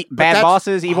 Bad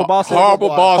Bosses, Evil Bosses, Horrible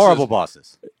Bosses. Horrible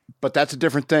Bosses. But that's a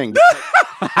different thing.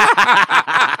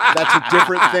 That's a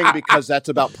different thing because that's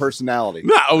about personality.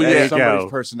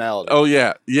 Somebody's personality. Oh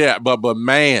yeah. But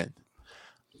man.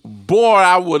 Boy,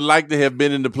 I would like to have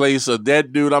been in the place of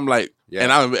that dude. I'm like,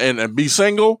 and be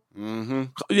single. Mm-hmm.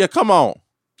 Yeah, come on.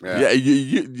 Yeah,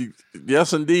 you,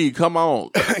 yes, indeed. Come on.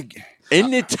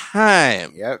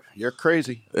 Anytime. Yep, you're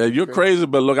crazy. You're crazy,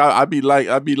 but look, I'd be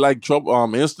like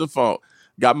trouble. Instant phone.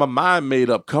 Got my mind made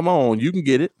up. Come on, you can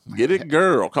get it,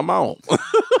 girl. Come on.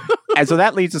 And so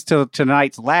that leads us to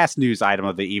tonight's last news item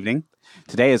of the evening.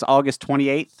 Today is August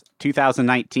 28th,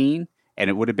 2019. And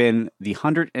it would have been the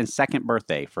 102nd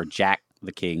birthday for Jack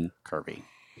the King Kirby.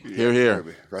 Here.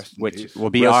 Which will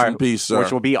be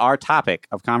which will be our topic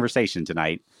of conversation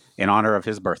tonight in honor of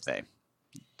his birthday,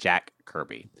 Jack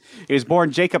Kirby. He was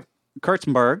born Jacob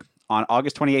Kurtzberg on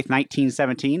August 28th,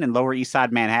 1917 in Lower East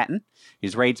Side, Manhattan. He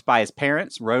was raised by his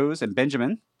parents, Rose and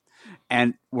Benjamin,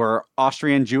 and were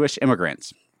Austrian Jewish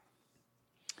immigrants.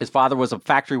 His father was a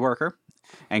factory worker.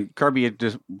 And Kirby had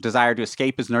desired to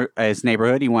escape his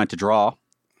neighborhood. He wanted to draw.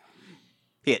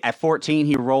 At 14,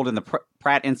 he enrolled in the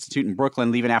Pratt Institute in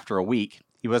Brooklyn, leaving after a week.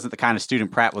 He wasn't the kind of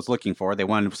student Pratt was looking for. They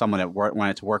wanted someone that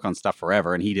wanted to work on stuff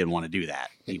forever, and he didn't want to do that.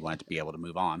 He wanted to be able to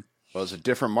move on. Well, it's a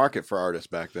different market for artists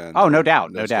back then. Oh, no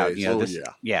doubt. No doubt. Days.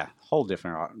 Whole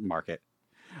different market.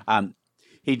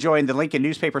 He joined the Lincoln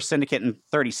Newspaper Syndicate in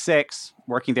 1936,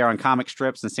 working there on comic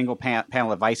strips and single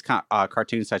panel advice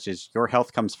cartoons such as Your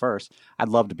Health Comes First. I'd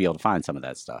love to be able to find some of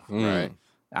that stuff. Right.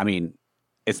 I mean,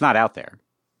 it's not out there.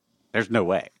 There's no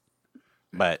way.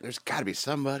 But there's got to be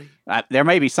somebody. There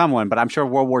may be someone, but I'm sure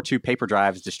World War II paper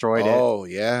drives destroyed it. Oh,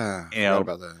 yeah. Forgot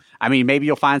about that. I mean, maybe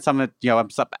you'll find some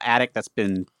attic that's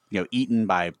been eaten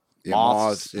by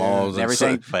moths, moths, and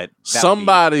everything. But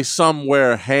somebody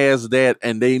somewhere has that,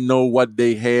 and they know what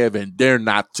they have, and they're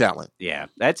not telling. Yeah,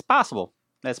 that's possible.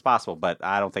 That's possible, but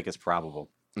I don't think it's probable.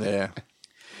 Yeah.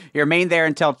 He remained there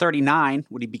until 1939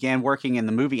 when he began working in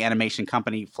the movie animation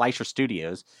company Fleischer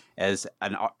Studios as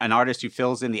an artist who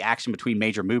fills in the action between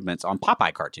major movements on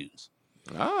Popeye cartoons.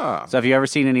 Ah. So have you ever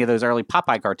seen any of those early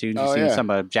Popeye cartoons? You've seen yeah. some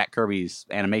of Jack Kirby's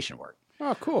animation work.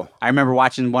 Oh, cool. I remember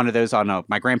watching one of those on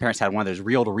my grandparents had one of those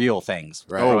reel-to-reel things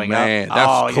Right. growing Oh, man, up.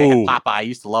 that's cool. Yeah, Popeye. I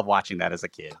used to love watching that as a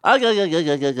kid.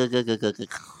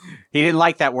 He didn't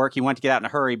like that work. He wanted to get out in a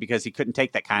hurry because he couldn't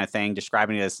take that kind of thing,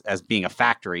 describing it as being a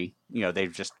factory. You know, they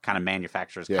just kind of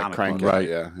manufacture Yeah, comic crank books. it. Right.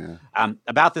 Yeah.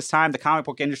 About this time, the comic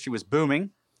book industry was booming,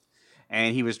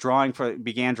 and he was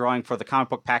began drawing for the comic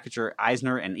book packager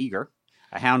Eisner and Eager,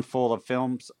 a handful of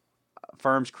firms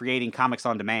creating comics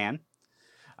on demand.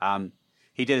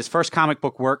 He did his first comic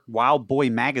book work, Wild Boy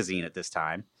magazine, at this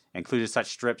time, included such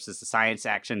strips as the science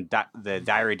action The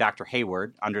Diary of Dr.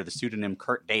 Hayward under the pseudonym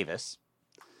Kurt Davis.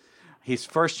 He's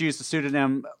first used the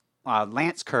pseudonym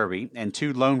Lance Kirby in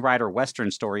 2 Lone Rider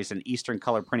Western stories in Eastern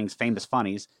Color Printing's Famous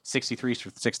Funnies, 63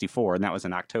 through 64, and that was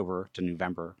in October to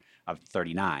November of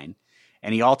 39.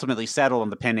 And he ultimately settled on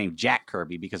the pen name Jack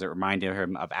Kirby because it reminded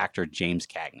him of actor James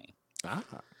Cagney. Ah.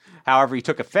 However, he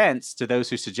took offense to those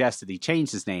who suggested he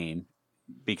change his name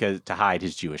to hide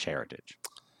his Jewish heritage.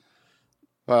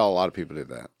 Well, a lot of people did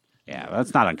that. Yeah,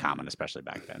 that's not uncommon, especially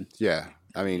back then. Yeah.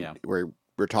 I mean, Yeah.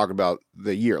 we're talking about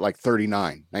the year, like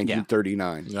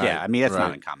 1939. Yeah, I mean, that's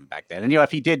not uncommon back then. And, if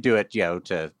he did do it,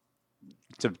 to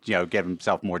give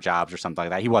himself more jobs or something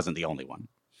like that, he wasn't the only one.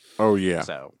 Oh, yeah.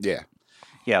 So, Yeah.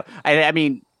 I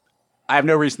mean, I have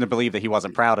no reason to believe that he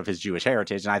wasn't proud of his Jewish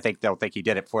heritage, and I don't think he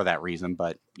did it for that reason,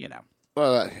 but,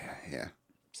 Well, yeah.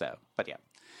 So, but yeah.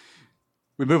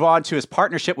 We move on to his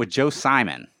partnership with Joe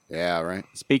Simon. Yeah, right.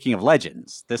 Speaking of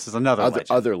legends, this is another legend.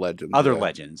 Other legends. Other yeah.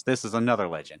 legends. This is another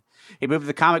legend. He moved to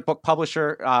the comic book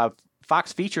publisher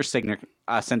Fox Feature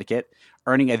Syndicate,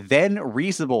 earning a then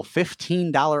reasonable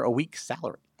 $15 a week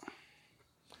salary.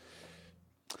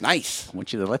 Nice. I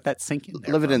want you to let that sink in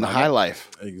there. Living in the high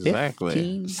life. Exactly.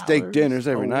 $15 Steak dinners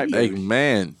every a night. week. Hey,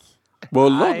 man.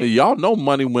 Well, look, y'all know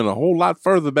money went a whole lot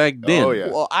further back then. Oh, yeah.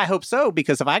 Well, I hope so,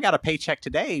 because if I got a paycheck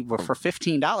today for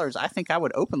 $15, I think I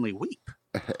would openly weep.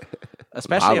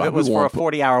 Especially if it was for a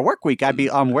 40-hour work week. I'd be,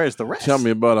 where's the rest? Tell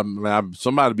me about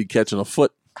somebody be catching a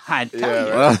foot. I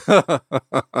tell you.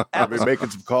 I've been making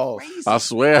some calls. I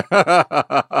swear.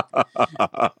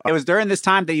 It was during this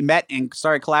time that he met and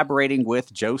started collaborating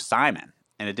with Joe Simon.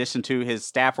 In addition to his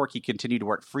staff work, he continued to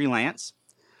work freelance.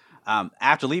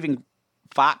 After leaving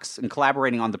Fox and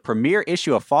collaborating on the premiere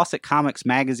issue of Fawcett Comics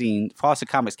magazine, Fawcett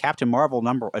Comics Captain Marvel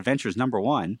Adventures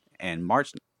 #1 in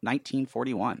March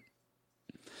 1941.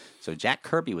 So Jack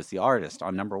Kirby was the artist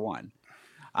on #1.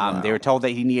 Wow. They were told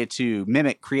that he needed to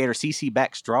mimic creator C.C.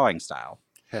 Beck's drawing style,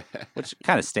 which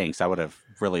kind of stinks. I would have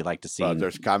really liked to see.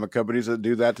 There's comic companies that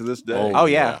do that to this day. Oh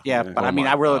yeah. But Oh, I mean,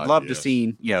 my I really God, love to yes.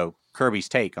 see Kirby's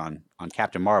take on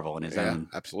Captain Marvel in his own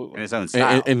absolutely. in his own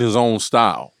style. In his own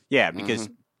style. Yeah, because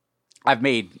I've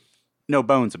made no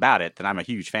bones about it that I'm a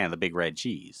huge fan of the Big Red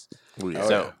Cheese. Yeah.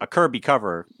 So a Kirby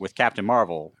cover with Captain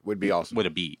Marvel Would be awesome.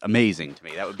 would be amazing to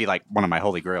me. That would be like one of my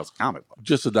holy grails of comic books.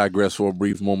 Just to digress for a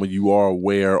brief moment, you are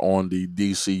aware on the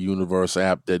DC Universe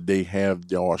app that they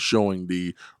are showing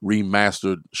the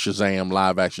remastered Shazam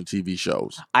live action TV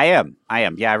shows. I am.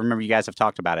 Yeah, I remember you guys have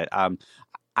talked about it.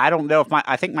 I don't know if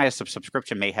I think my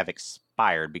subscription may have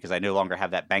expired because I no longer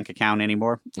have that bank account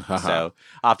anymore. So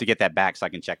I'll have to get that back so I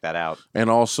can check that out. And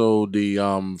also the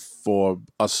for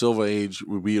a Silver Age,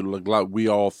 we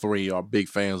all three are big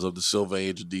fans of the Silver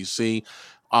Age of DC.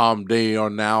 They are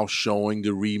now showing the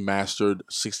remastered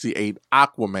 '68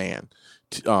 Aquaman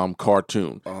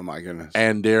cartoon. Oh my goodness!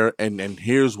 And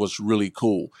here's what's really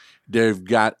cool: they've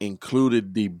got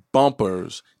included the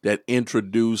bumpers that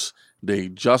introduce the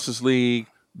Justice League,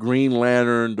 Green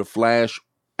Lantern, the Flash,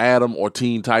 Atom, or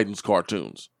Teen Titans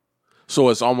cartoons. So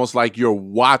it's almost like you're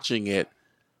watching it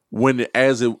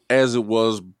as it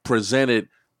was presented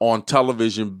on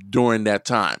television during that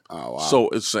time. Oh wow!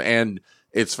 So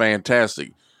it's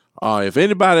fantastic. If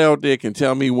anybody out there can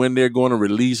tell me when they're going to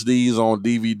release these on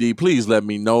DVD, please let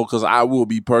me know because I will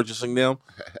be purchasing them.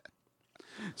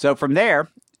 So from there,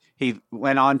 he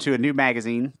went on to a new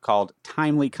magazine called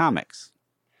Timely Comics.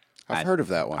 I've heard of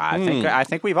that one. I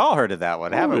think we've all heard of that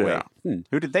one, haven't yeah. we?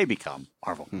 Who did they become?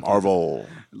 Marvel. Marvel.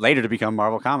 Later to become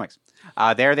Marvel Comics.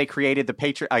 There they created a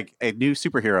new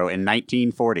superhero in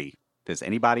 1940. Does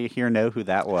anybody here know who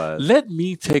that was? Let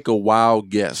me take a wild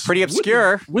guess. Pretty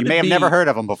obscure. Would you may have never heard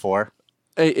of him before.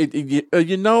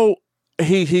 It's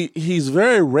He's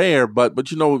very rare, but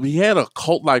he had a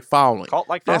cult-like following.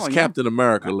 That's Captain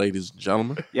America, ladies and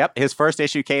gentlemen. Yep, his first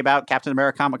issue came out. Captain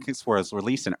America Comics was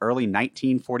released in early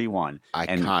 1941.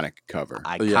 Iconic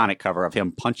cover Of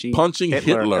him punching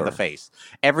Hitler in the face.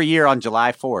 Every year on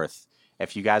July 4th,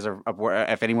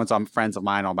 if anyone's friends of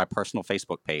mine on my personal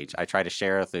Facebook page, I try to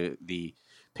share the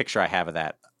picture I have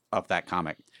of that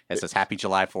comic. It says Happy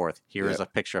July 4th. Here is a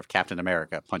picture of Captain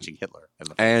America punching Hitler in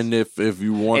the face. And if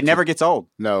you want, it never gets old.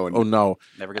 No.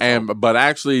 Never gets old. But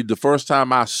actually, the first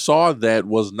time I saw that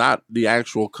was not the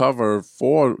actual cover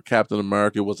for Captain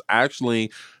America. It was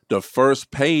actually the first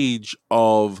page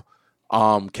of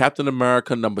Captain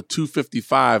America number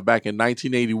 255 back in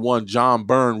 1981. John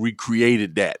Byrne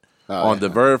recreated that on the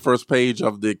very first page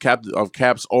of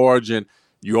Cap's origin.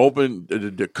 You open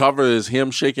the cover is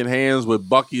him shaking hands with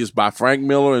Bucky. It's by Frank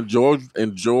Miller and Joseph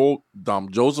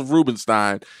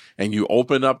Rubinstein. And you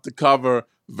open up the cover,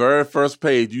 very first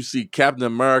page, you see Captain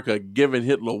America giving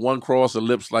Hitler one cross of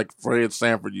lips like Fred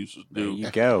Sanford used to do. There you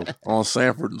go. On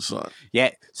Sanford and Son. Yeah.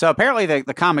 So apparently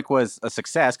the comic was a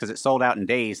success because it sold out in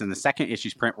days, and the second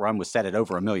issue's print run was set at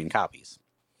over 1 million copies.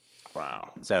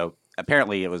 Wow. So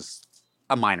apparently it was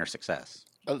a minor success.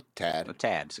 A tad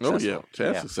successful. Oh,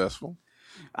 yeah. Successful.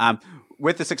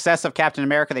 With the success of Captain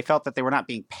America, they felt that they were not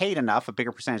being paid enough, a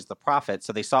bigger percentage of the profit,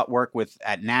 so they sought work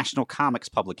at National Comics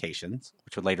Publications,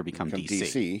 which would later become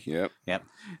DC. Yep.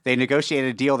 They negotiated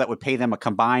a deal that would pay them a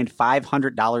combined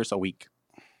 $500 a week.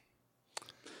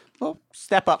 Well,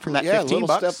 step up from that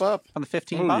 $15. Step up from the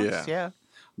 $15. Yeah.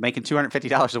 Making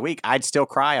 $250 a week. I'd still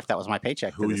cry if that was my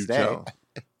paycheck to this day.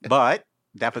 But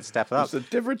definitely step up. It's a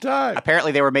different time.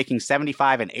 Apparently, they were making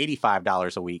 $75 and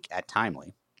 $85 a week at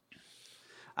Timely.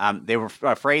 They were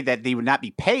afraid that they would not be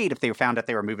paid if they found out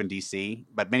they were moving to DC,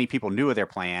 but many people knew of their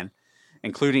plan,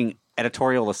 including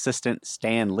editorial assistant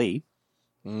Stan Lee.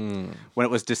 When it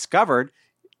was discovered,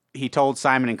 he told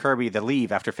Simon and Kirby to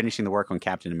leave after finishing the work on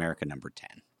Captain America number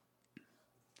 10.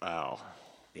 Wow.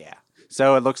 Yeah.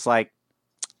 So it looks like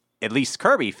at least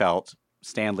Kirby felt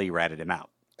Stan Lee ratted him out.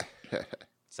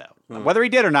 So whether he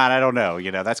did or not, I don't know.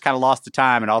 That's kind of lost to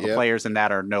time, and all the players in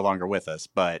that are no longer with us,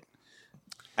 but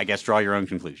I guess draw your own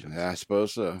conclusions. Yeah, I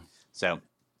suppose so. So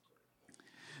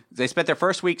they spent their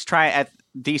first weeks at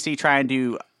DC trying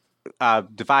to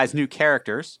devise new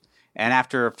characters. And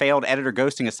after failed editor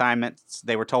ghosting assignments,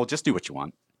 they were told, just do what you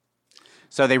want.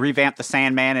 So they revamped the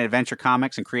Sandman and Adventure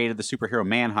Comics and created the superhero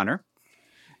Manhunter.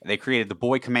 They created the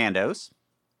Boy Commandos.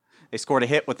 They scored a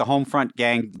hit with the Homefront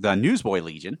gang, the Newsboy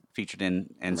Legion, featured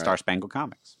in Star Spangled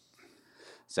Comics.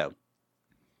 So...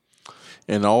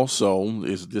 And also,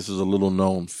 this is a little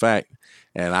known fact,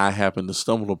 and I happened to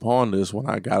stumble upon this when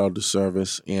I got out of the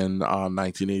service in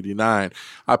 1989.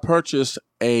 I purchased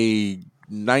a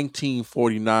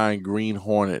 1949 Green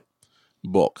Hornet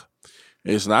book.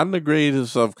 It's not in the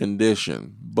greatest of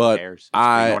condition, but Green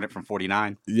Hornet from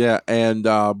 49. Yeah, and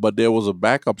but there was a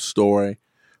backup story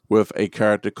with a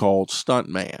character called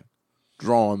Stuntman,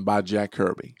 drawn by Jack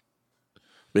Kirby,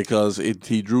 because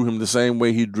he drew him the same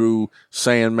way he drew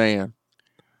Sandman.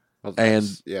 Well,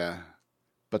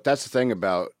 but that's the thing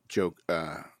about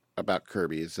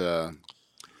Kirby is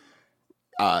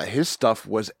his stuff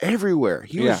was everywhere.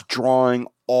 He was drawing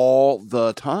all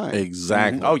the time.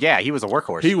 Exactly. Mm-hmm. Oh yeah, he was a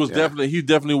workhorse. He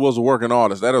definitely was a working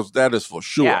artist. That is for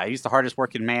sure. Yeah, he's the hardest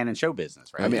working man in show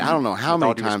business, right? I mean, I don't know how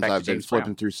many times I've been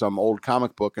flipping through some old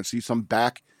comic book and see some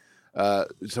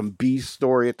B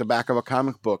story at the back of a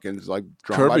comic book, and it's like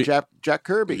drawn by Jack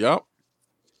Kirby. Yep.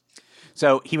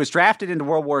 So he was drafted into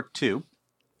World War II,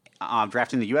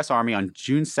 drafted in the U.S. Army on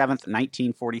June 7th,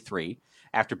 1943.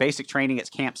 After basic training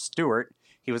at Camp Stewart,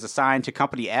 he was assigned to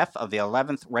Company F of the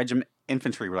 11th Regiment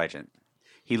Infantry Regiment.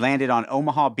 He landed on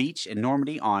Omaha Beach in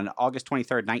Normandy on August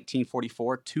 23rd,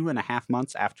 1944, 2.5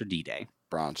 months after D-Day.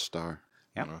 Bronze Star.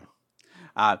 Yep.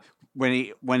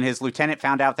 When his lieutenant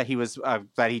found out that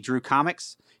he drew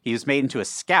comics, he was made into a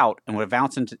scout and would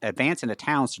advance into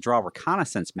towns to draw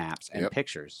reconnaissance maps and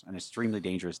pictures, an extremely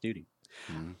dangerous duty.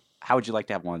 Mm-hmm. How would you like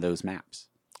to have one of those maps?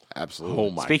 Absolutely.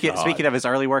 Oh my God. Speaking of his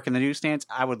early work in the newsstands,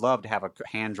 I would love to have a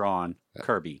hand-drawn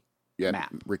Kirby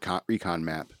map. Recon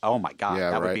map. Oh my God.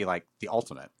 That would be like the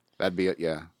ultimate. That'd be it,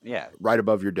 yeah. Yeah. Right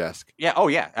above your desk. Yeah, oh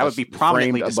yeah. That would be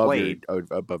prominently displayed.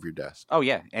 Above your desk. Oh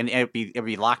yeah. And it'd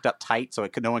be locked up tight so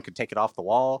no one could take it off the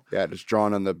wall. Yeah, just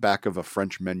drawn on the back of a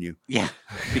French menu. Yeah.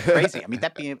 It'd be crazy. I mean,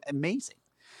 that'd be amazing.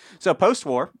 So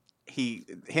post-war,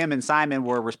 him and Simon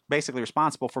were basically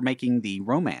responsible for making the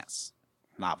romance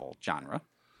novel genre.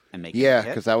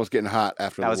 Because that was getting hot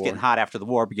after the war. That was getting hot after the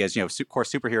war because, of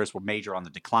course, superheroes were major on the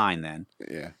decline then.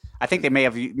 Yeah. I think they may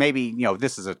have maybe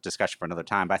this is a discussion for another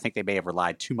time, but I think they may have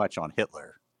relied too much on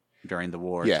Hitler during the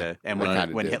war. Yeah,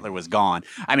 when Hitler was gone.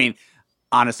 I mean,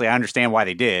 honestly, I understand why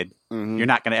they did. Mm-hmm. You're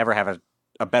not going to ever have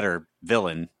a better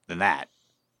villain than that.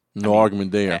 No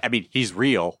argument there. I mean, he's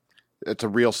real. It's a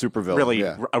real supervillain. Really,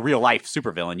 a real life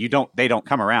supervillain. They don't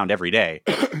come around every day.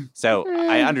 So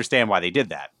I understand why they did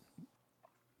that.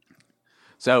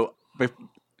 So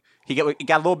he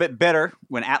got a little bit bitter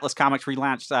when Atlas Comics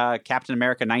relaunched Captain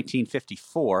America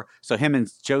 1954. So him and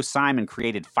Joe Simon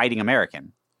created Fighting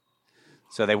American.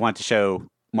 So they wanted to show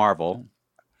Marvel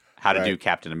how to do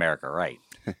Captain America right.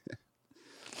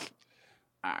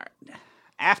 All right.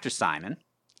 After Simon,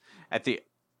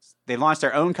 they launched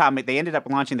their own comic. They ended up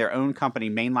launching their own company,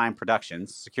 Mainline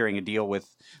Productions, securing a deal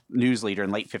with Newsleader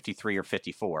in late 53 or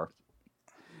 54.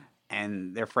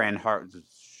 And their friend bear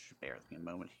with me a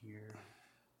moment here.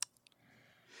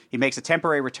 He makes a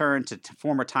temporary return to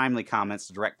former Timely Comics,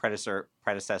 the direct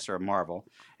predecessor of Marvel,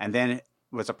 and then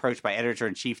was approached by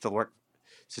editor-in-chief to work,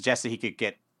 suggested he could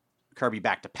get Kirby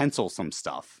back to pencil some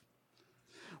stuff.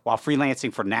 While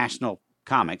freelancing for National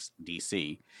Comics,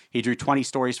 DC, he drew 20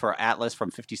 stories for Atlas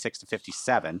from 56 to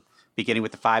 57, beginning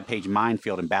with the 5-page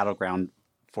Minefield in Battleground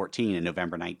 14 in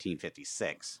November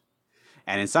 1956.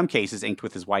 And in some cases, inked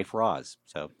with his wife, Roz.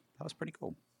 So that was pretty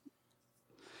cool.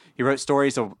 He wrote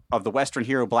stories of the Western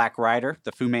hero Black Rider,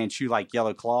 the Fu Manchu-like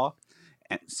Yellow Claw,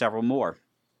 and several more.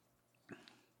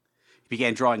 He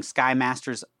began drawing Sky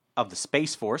Masters of the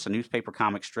Space Force, a newspaper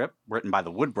comic strip written by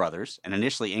the Wood Brothers and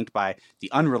initially inked by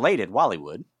the unrelated Wally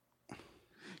Wood.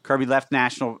 Kirby left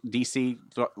National DC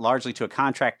largely to a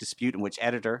contract dispute in which the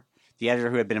editor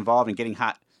who had been involved in getting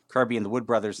Kirby and the Wood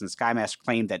Brothers and Sky Master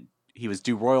claimed that he was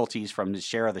due royalties from his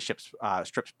share of the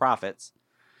strip's profits.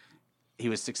 He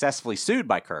was successfully sued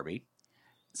by Kirby.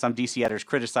 Some DC editors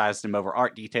criticized him over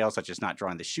art details, such as not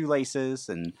drawing the shoelaces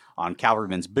and on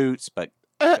Cavalryman's boots, but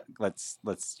let's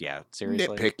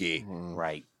seriously. Nitpicky.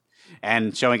 Right.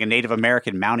 And showing a Native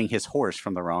American mounting his horse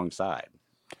from the wrong side.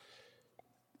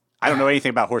 I don't know anything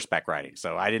about horseback riding,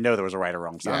 so I didn't know there was a right or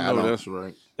wrong side. Yeah, no, that's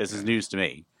right. This is news to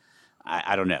me.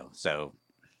 I don't know. So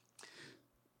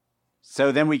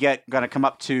then we going to come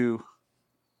up to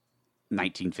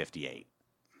 1958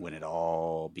 when it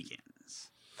all begins.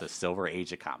 The Silver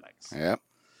Age of comics. Yep.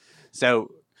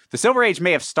 So the Silver Age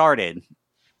may have started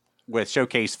with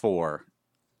Showcase 4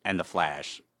 and The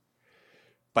Flash,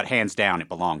 but hands down it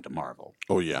belonged to Marvel.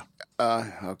 Oh, yeah.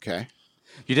 Okay.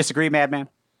 You disagree, Madman?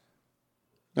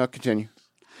 No, continue.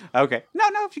 Okay. No,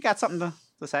 if you got something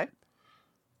to say.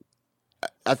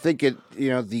 I think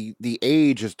the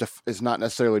age is not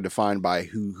necessarily defined by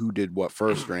who did what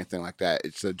first or anything like that.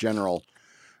 It's a general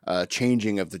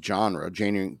changing of the genre,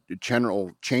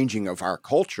 general changing of our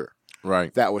culture.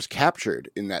 Right. That was captured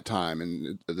in that time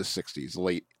in the 60s,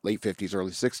 late 50s,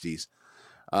 early 60s.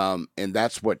 And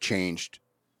that's what changed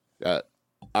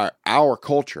our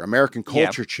culture. American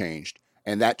culture changed,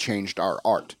 and that changed our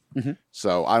art. Mm-hmm.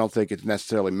 So I don't think it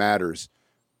necessarily matters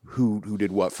who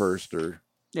did what first or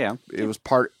it was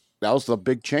that was the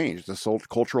big change, the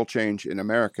cultural change in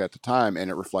America at the time,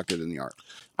 and it reflected in the art.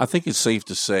 I think it's safe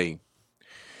to say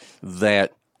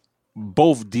that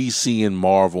both DC and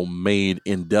Marvel made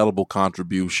indelible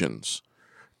contributions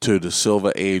to the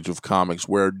Silver Age of comics,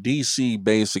 where DC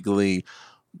basically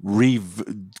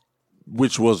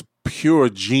which was pure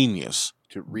genius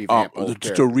to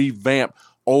revamp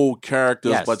old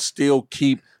characters, yes, but still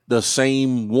keep the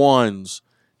same ones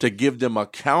to give them a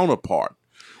counterpart.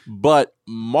 But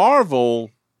Marvel,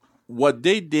 what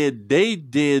they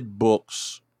did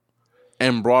books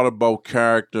and brought about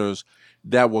characters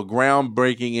that were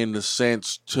groundbreaking in the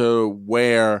sense to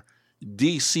where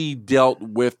DC dealt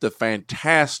with the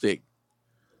fantastic,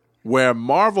 where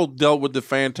Marvel dealt with the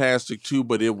fantastic too,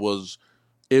 but it was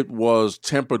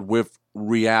tempered with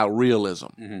realism.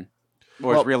 Mm-hmm.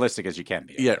 Or as realistic as you can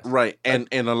be. Yeah, right. And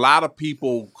a lot of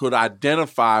people could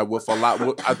identify with a lot.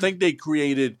 I think they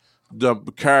created the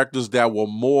characters that were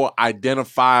more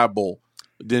identifiable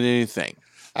than anything.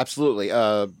 Absolutely.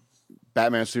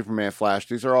 Batman, Superman, Flash,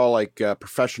 these are all like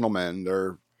professional men.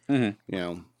 They're,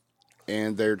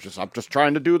 and they're I'm just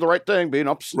trying to do the right thing, being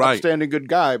upstanding good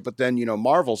guy. But then,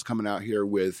 Marvel's coming out here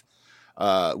with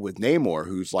Namor,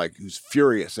 who's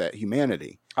furious at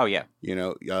humanity. Oh yeah.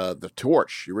 The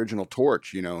Torch, the original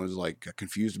Torch, is like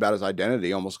confused about his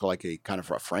identity, almost like a kind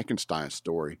of a Frankenstein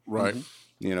story. Right.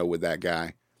 With that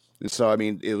guy. And so, I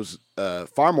mean, it was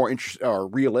far more interesting or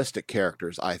realistic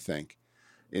characters, I think,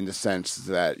 in the sense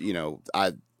that,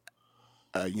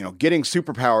 getting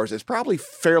superpowers is probably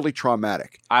fairly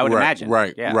traumatic. I would imagine.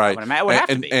 Right. Yeah, I would imagine. It would have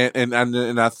to be.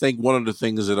 And I think one of the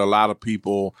things that a lot of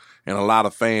people and a lot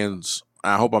of fans,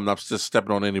 I hope I'm not just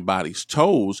stepping on anybody's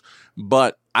toes,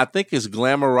 but I think it's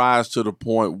glamorized to the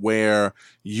point where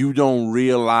you don't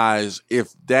realize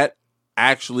if that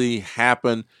actually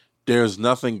happened, there's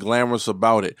nothing glamorous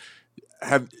about it.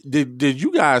 Did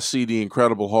you guys see the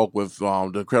Incredible Hulk with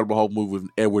the Incredible Hulk movie with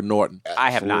Edward Norton? Absolutely.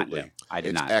 I have not. No, I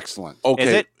did it's not. Excellent. Okay,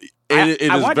 Is it? It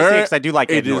I is wanted very, to see because I do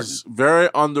like Ed Norton. It is very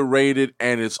underrated,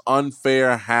 and it's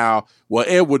unfair how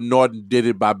Edward Norton did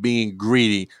it by being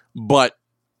greedy, but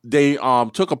they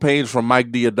took a page from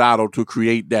Mike Deodato to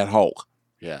create that Hulk.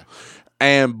 Yeah,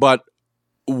 but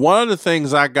one of the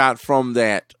things I got from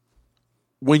that,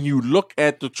 when you look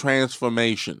at the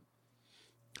transformation,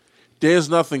 there's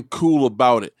nothing cool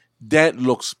about it. That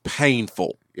looks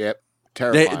painful. Yep,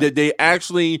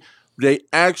 terrifying. They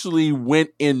actually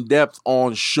went in depth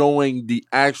on showing the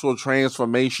actual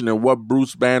transformation and what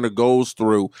Bruce Banner goes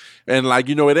through. And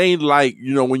it ain't like,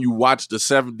 when you watch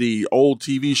the old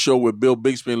TV show with Bill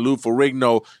Bixby and Lou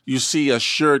Ferrigno, you see a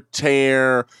shirt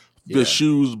tear, the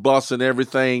shoes bust and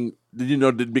everything,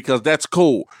 because that's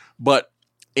cool. But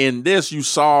in this, you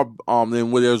saw, then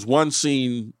where there's one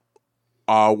scene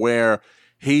where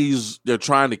they're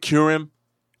trying to cure him,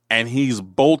 and he's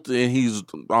bolted and he's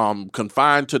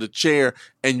confined to the chair,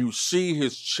 and you see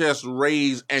his chest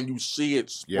raise and you see it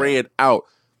spread out.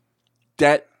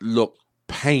 That looked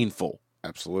painful.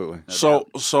 Absolutely. No doubt.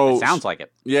 It sounds like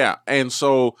it. Yeah. And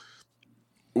so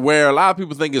where a lot of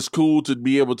people think it's cool to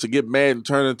be able to get mad and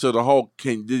turn into the Hulk,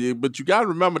 but you got to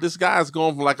remember this guy's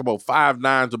going from about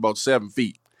 5'9" to about 7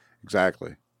 feet.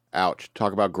 Exactly. Ouch.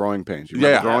 Talk about growing pains. You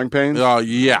remember growing pains?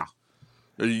 Yeah.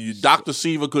 Dr.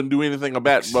 Seaver couldn't do anything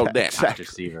about that. Dr.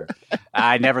 Seaver.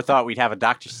 I never thought we'd have a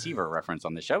Dr. Seaver reference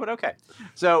on the show, but okay.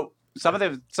 So some of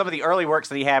the early works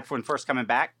that he had when first coming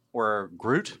back were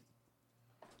Groot.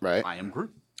 Right. I am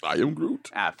Groot. I am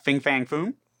Groot. Fing Fang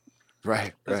Foom.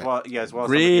 Right. As well as some of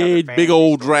the Great other big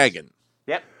old stories. dragon.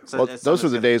 Yep. So those were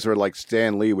the days where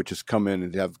Stan Lee would just come in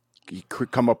and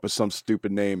come up with some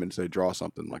stupid name and say, draw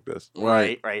something like this.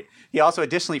 Right. He also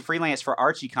additionally freelanced for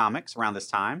Archie Comics around this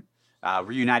time.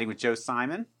 Reuniting with Joe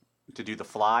Simon to do The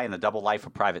Fly and The Double Life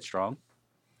of Private Strong.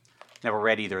 Never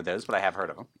read either of those, but I have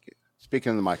heard of them. Speaking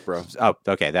of the mic, bro. Oh,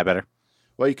 okay, that better.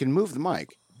 Well, you can move the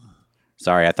mic.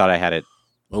 Sorry, I thought I had it,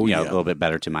 a little bit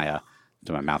better to my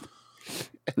mouth.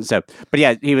 So, but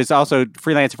yeah, he was also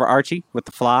freelancer for Archie with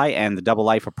The Fly and The Double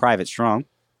Life of Private Strong,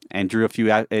 and drew a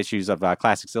few issues of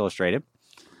Classics Illustrated.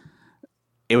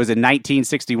 It was in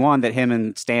 1961 that him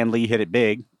and Stan Lee hit it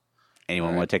big.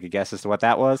 Anyone want to take a guess as to what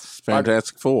that was?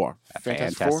 Fantastic Four.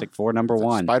 Fantastic Four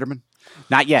 #1. Spider-Man?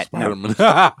 Not yet. Spider-Man.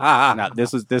 No,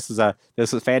 this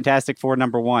was Fantastic Four #1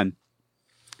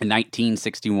 in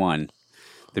 1961,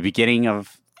 the beginning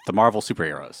of the Marvel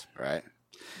superheroes. Right.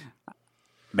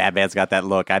 Madman's got that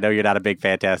look. I know you're not a big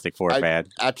Fantastic Four fan.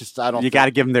 I don't. You got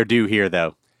to give them their due here,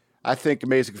 though. I think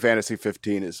Amazing Fantasy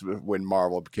 15 is when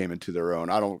Marvel came into their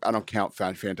own. I don't count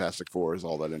Fantastic Four as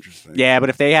all that interesting. Yeah, but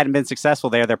if they hadn't been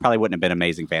successful there probably wouldn't have been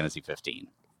Amazing Fantasy 15.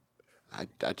 I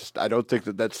don't think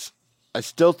that's. I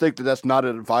still think that's not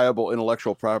a viable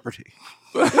intellectual property.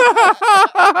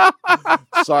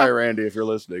 Sorry, Randy, if you're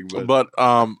listening, but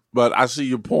I see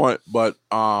your point. But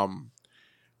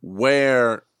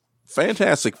where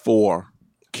Fantastic Four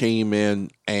came in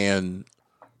and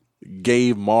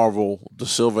gave Marvel, the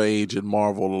Silver Age and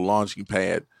Marvel, the launching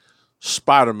pad,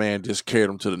 Spider-Man just carried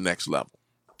them to the next level.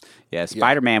 Yeah,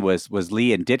 Spider-Man was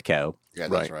Lee and Ditko. Yeah,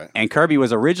 that's right. And Kirby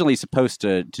was originally supposed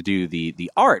to do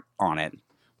the art on it,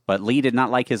 but Lee did not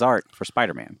like his art for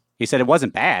Spider-Man. He said it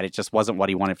wasn't bad, it just wasn't what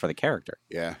he wanted for the character.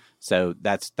 Yeah. So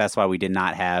that's why we did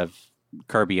not have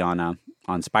Kirby on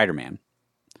Spider-Man.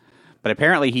 But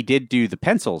apparently he did do the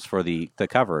pencils for the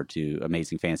cover to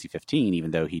Amazing Fantasy 15, even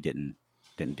though he didn't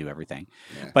do everything.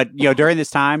 Yeah. But during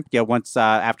this time, once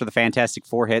after the Fantastic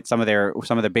Four hit, some of their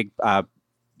big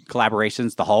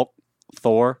collaborations, the Hulk,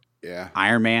 Thor,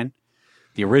 Iron Man,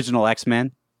 the original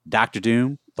X-Men, Doctor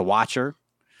Doom, the Watcher,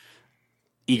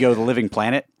 Ego the Living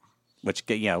Planet, which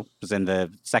was in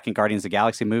the second Guardians of the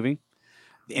Galaxy movie,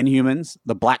 the Inhumans,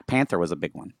 the Black Panther was a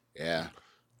big one. Yeah,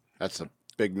 that's a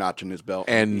big notch in his belt.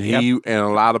 And and a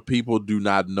lot of people do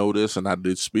not know this, and I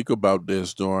did speak about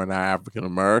this during our African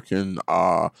American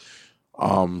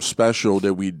special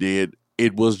that we did.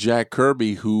 It was Jack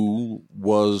Kirby who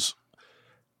was.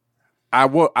 I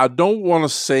don't want to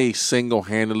say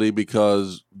single-handedly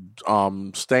because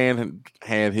Stan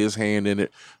had his hand in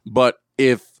it, but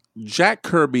if Jack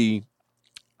Kirby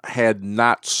had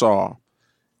not saw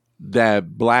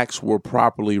that blacks were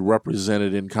properly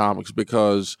represented in comics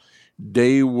because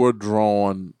they were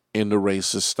drawn in the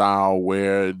racist style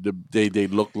where they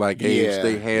looked like apes.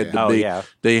 They had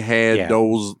they had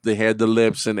the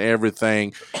lips and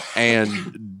everything,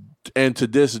 and to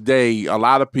this day, a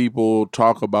lot of people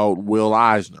talk about Will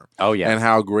Eisner. And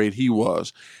how great he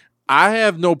was. I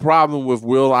have no problem with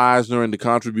Will Eisner and the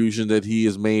contribution that he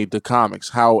has made to comics.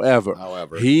 However,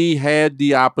 he had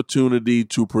the opportunity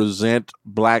to present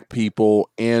black people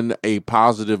in a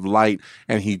positive light,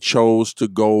 and he chose to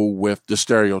go with the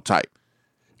stereotype.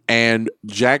 And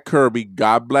Jack Kirby,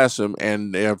 God bless him,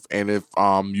 and if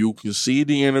you can see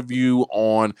the interview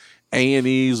on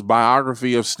A&E's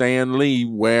biography of Stan Lee,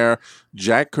 where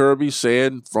Jack Kirby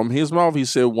said from his mouth, he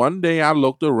said, one day I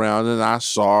looked around and I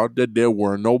saw that there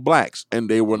were no blacks and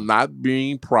they were not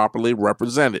being properly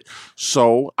represented.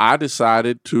 So I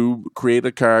decided to create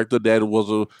a character that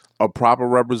was a proper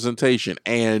representation.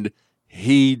 And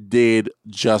he did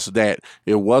just that.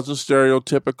 It wasn't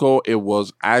stereotypical. It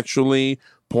was actually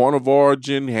point of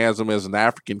origin. He has him as an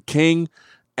African king.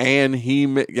 And he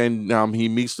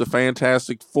meets the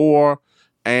Fantastic Four,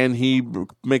 and he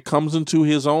comes into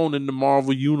his own in the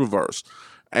Marvel universe.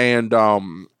 And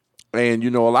you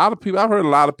know, I've heard a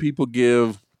lot of people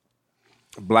give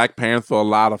Black Panther a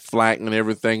lot of flack and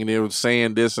everything, and they were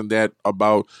saying this and that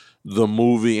about the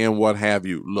movie and what have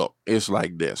you. Look, it's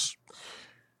like this.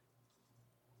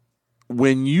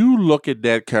 When you look at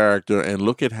that character and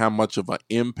look at how much of an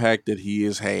impact that he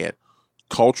has had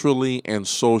culturally and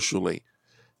socially,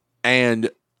 and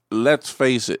let's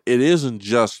face it, it isn't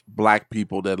just black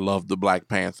people that love the Black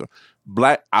Panther.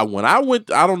 When I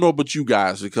went, I don't know about you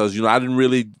guys, because, you know, I didn't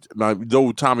really,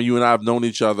 though Tommy, you and I have known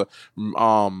each other,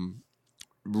 I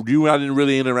didn't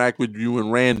really interact with you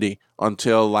and Randy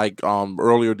until like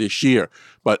earlier this year.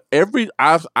 But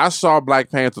I saw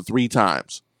Black Panther 3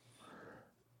 times.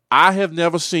 I have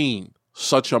never seen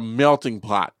such a melting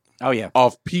pot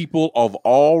of people of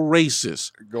all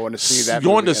races going to see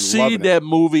that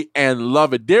movie and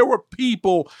love it. There were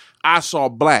people, I saw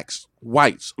blacks,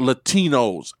 whites,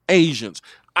 Latinos, Asians.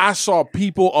 I saw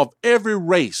people of every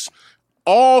race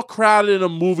all crowded in a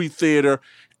movie theater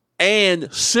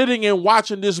and sitting and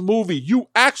watching this movie. You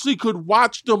actually could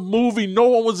watch the movie. No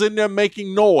one was in there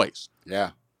making noise. Yeah.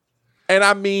 And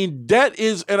I mean,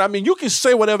 you can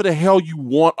say whatever the hell you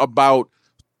want about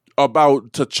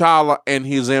T'Challa and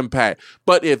his impact.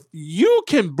 But if you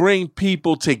can bring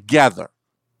people together.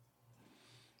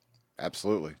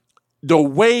 Absolutely. The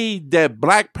way that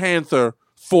Black Panther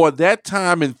for that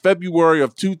time in February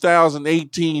of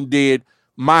 2018 did,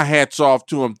 my hat's off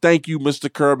to him. Thank you,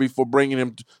 Mr. Kirby, for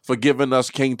giving us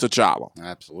King T'Challa.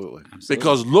 Absolutely.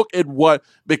 Because look at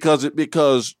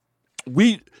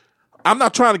I'm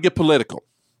not trying to get political,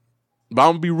 but I'm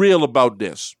going to be real about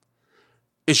this.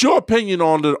 It's your opinion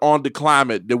on the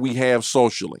climate that we have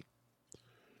socially.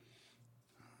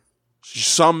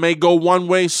 Some may go one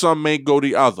way, some may go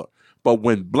the other. But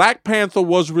when Black Panther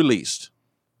was released,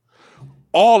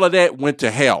 all of that went to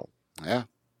hell. Yeah.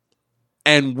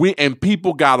 And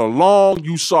people got along.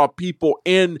 You saw people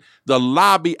in the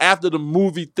lobby after the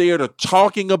movie theater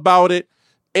talking about it.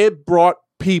 It brought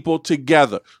people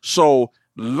together. So,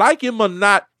 like him or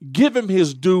not, give him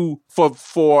his due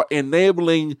for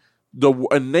enabling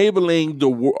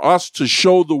us to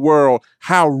show the world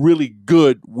how really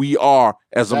good we are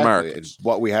as Americans. It's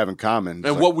what we have in common.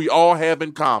 And what we all have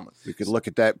in common. You could look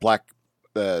at that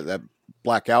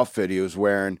black outfit he was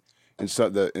wearing in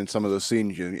some of those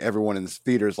scenes. Everyone in the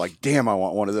theater is like, damn, I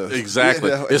want one of those.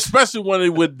 Exactly. Especially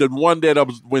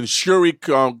when Shuri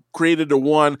created the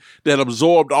one that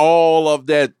absorbed all of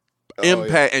that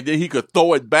impact, and then he could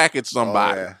throw it back at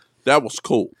somebody. Oh, yeah. That was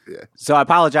cool. Yeah. So I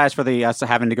apologize for us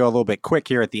having to go a little bit quick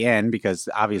here at the end, because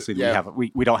obviously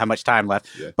we don't have much time left.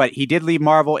 Yeah. But he did leave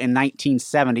Marvel in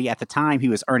 1970. At the time, he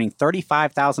was earning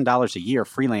 $35,000 a year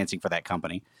freelancing for that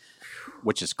company,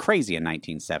 which is crazy in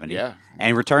 1970. Yeah.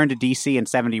 And returned to DC in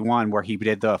 71, where he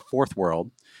did the Fourth World.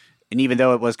 And even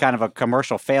though it was kind of a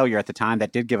commercial failure at the time,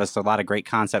 that did give us a lot of great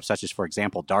concepts, such as, for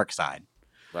example, Darkseid.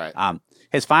 Right.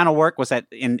 His final work was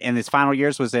in his final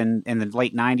years was in the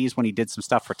late 90s, when he did some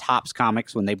stuff for Topps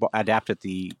Comics when they adapted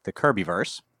the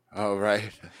Kirbyverse. Oh,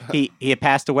 right. He had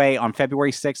passed away on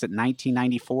February 6th at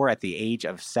 1994 at the age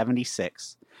of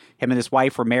 76. Him and his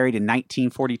wife were married in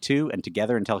 1942 and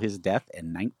together until his death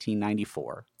in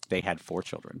 1994. They had 4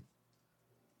 children.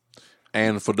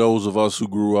 And for those of us who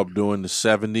grew up during the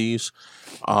 70s,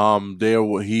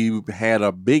 he had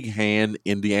a big hand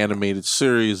in the animated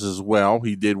series as well.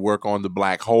 He did work on the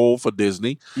Black Hole for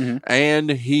Disney,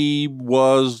 and he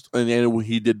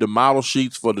did the model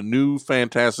sheets for the new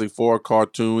Fantastic Four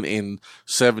cartoon in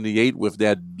 '78 with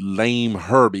that lame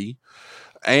Herbie.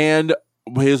 And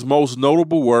his most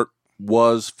notable work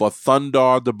was for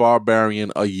Thundarr the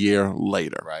Barbarian a year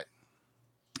later. Right.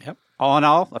 Yep. All in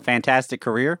all, a fantastic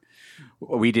career.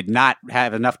 We did not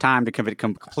have enough time to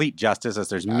complete justice, as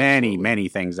there's many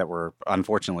things that were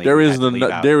unfortunately there isn't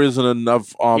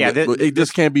enough.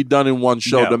 This can't be done in one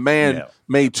show. The man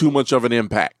made too much of an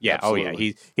impact. Yeah. Absolutely. Oh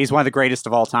yeah. He's one of the greatest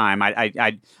of all time.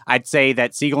 I'd say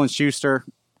that Siegel and Schuster,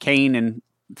 Kane, and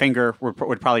Finger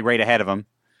would probably rate ahead of him.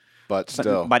 But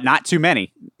still, but not too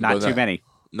many. Not too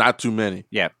many.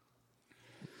 Yeah.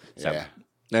 So. Yeah.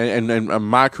 And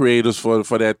my creators for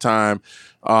that time,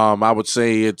 I would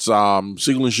say it's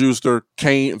Siegel and Schuster,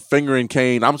 Kane, Finger, and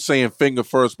Kane. I'm saying Finger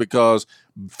first because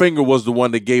Finger was the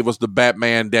one that gave us the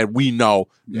Batman that we know,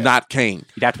 not Kane.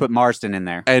 You'd have to put Marston in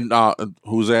there. And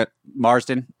who's that?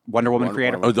 Marston, Wonder Woman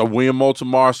creator. William Moulton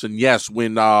Marston, yes.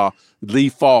 When Lee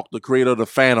Falk, the creator of the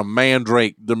Phantom,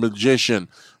 Mandrake, the Magician.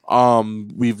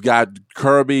 We've got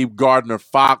Kirby, Gardner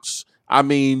Fox. I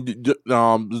mean,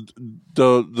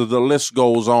 the list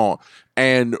goes on,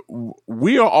 and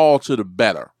we are all to the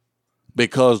better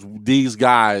because these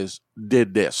guys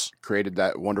did this, created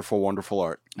that wonderful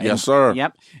art. Yes, sir.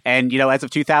 Yep. And as of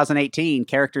 2018,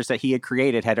 characters that he had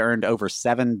created had earned over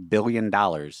 $7 billion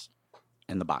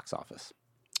in the box office.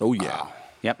 Oh yeah.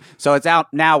 Yep. So it's out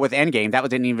now with Endgame. That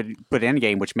didn't even put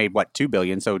Endgame, which made $2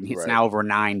 billion. So it's now over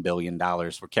 $9 billion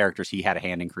for characters he had a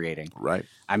hand in creating. Right.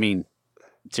 I mean,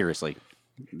 seriously,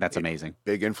 that's amazing.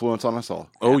 Big influence on us all.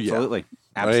 Oh Absolutely.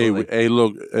 Yeah. Absolutely. Hey,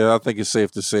 look, I think it's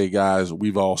safe to say, guys,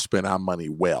 we've all spent our money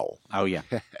well. Oh yeah.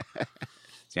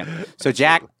 Yeah. So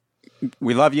Jack,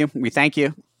 we love you. We thank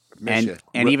you. And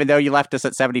even though you left us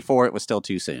at 74, it was still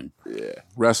too soon. Yeah.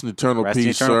 Rest in eternal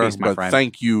peace, sir. My friend.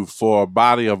 Thank you for a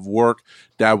body of work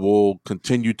that will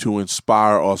continue to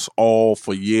inspire us all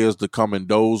for years to come and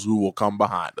those who will come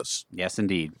behind us. Yes,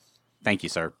 indeed. Thank you,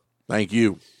 sir. Thank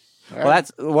you.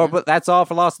 That's all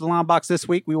for Lost in the Long Box this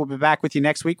week. We will be back with you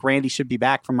next week. Randy should be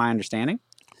back, from my understanding.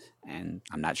 And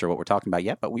I'm not sure what we're talking about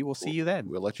yet, but we will see you then.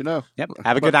 We'll let you know. Yep.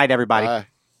 Have a good night, everybody. Bye.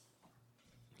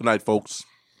 Good night, folks.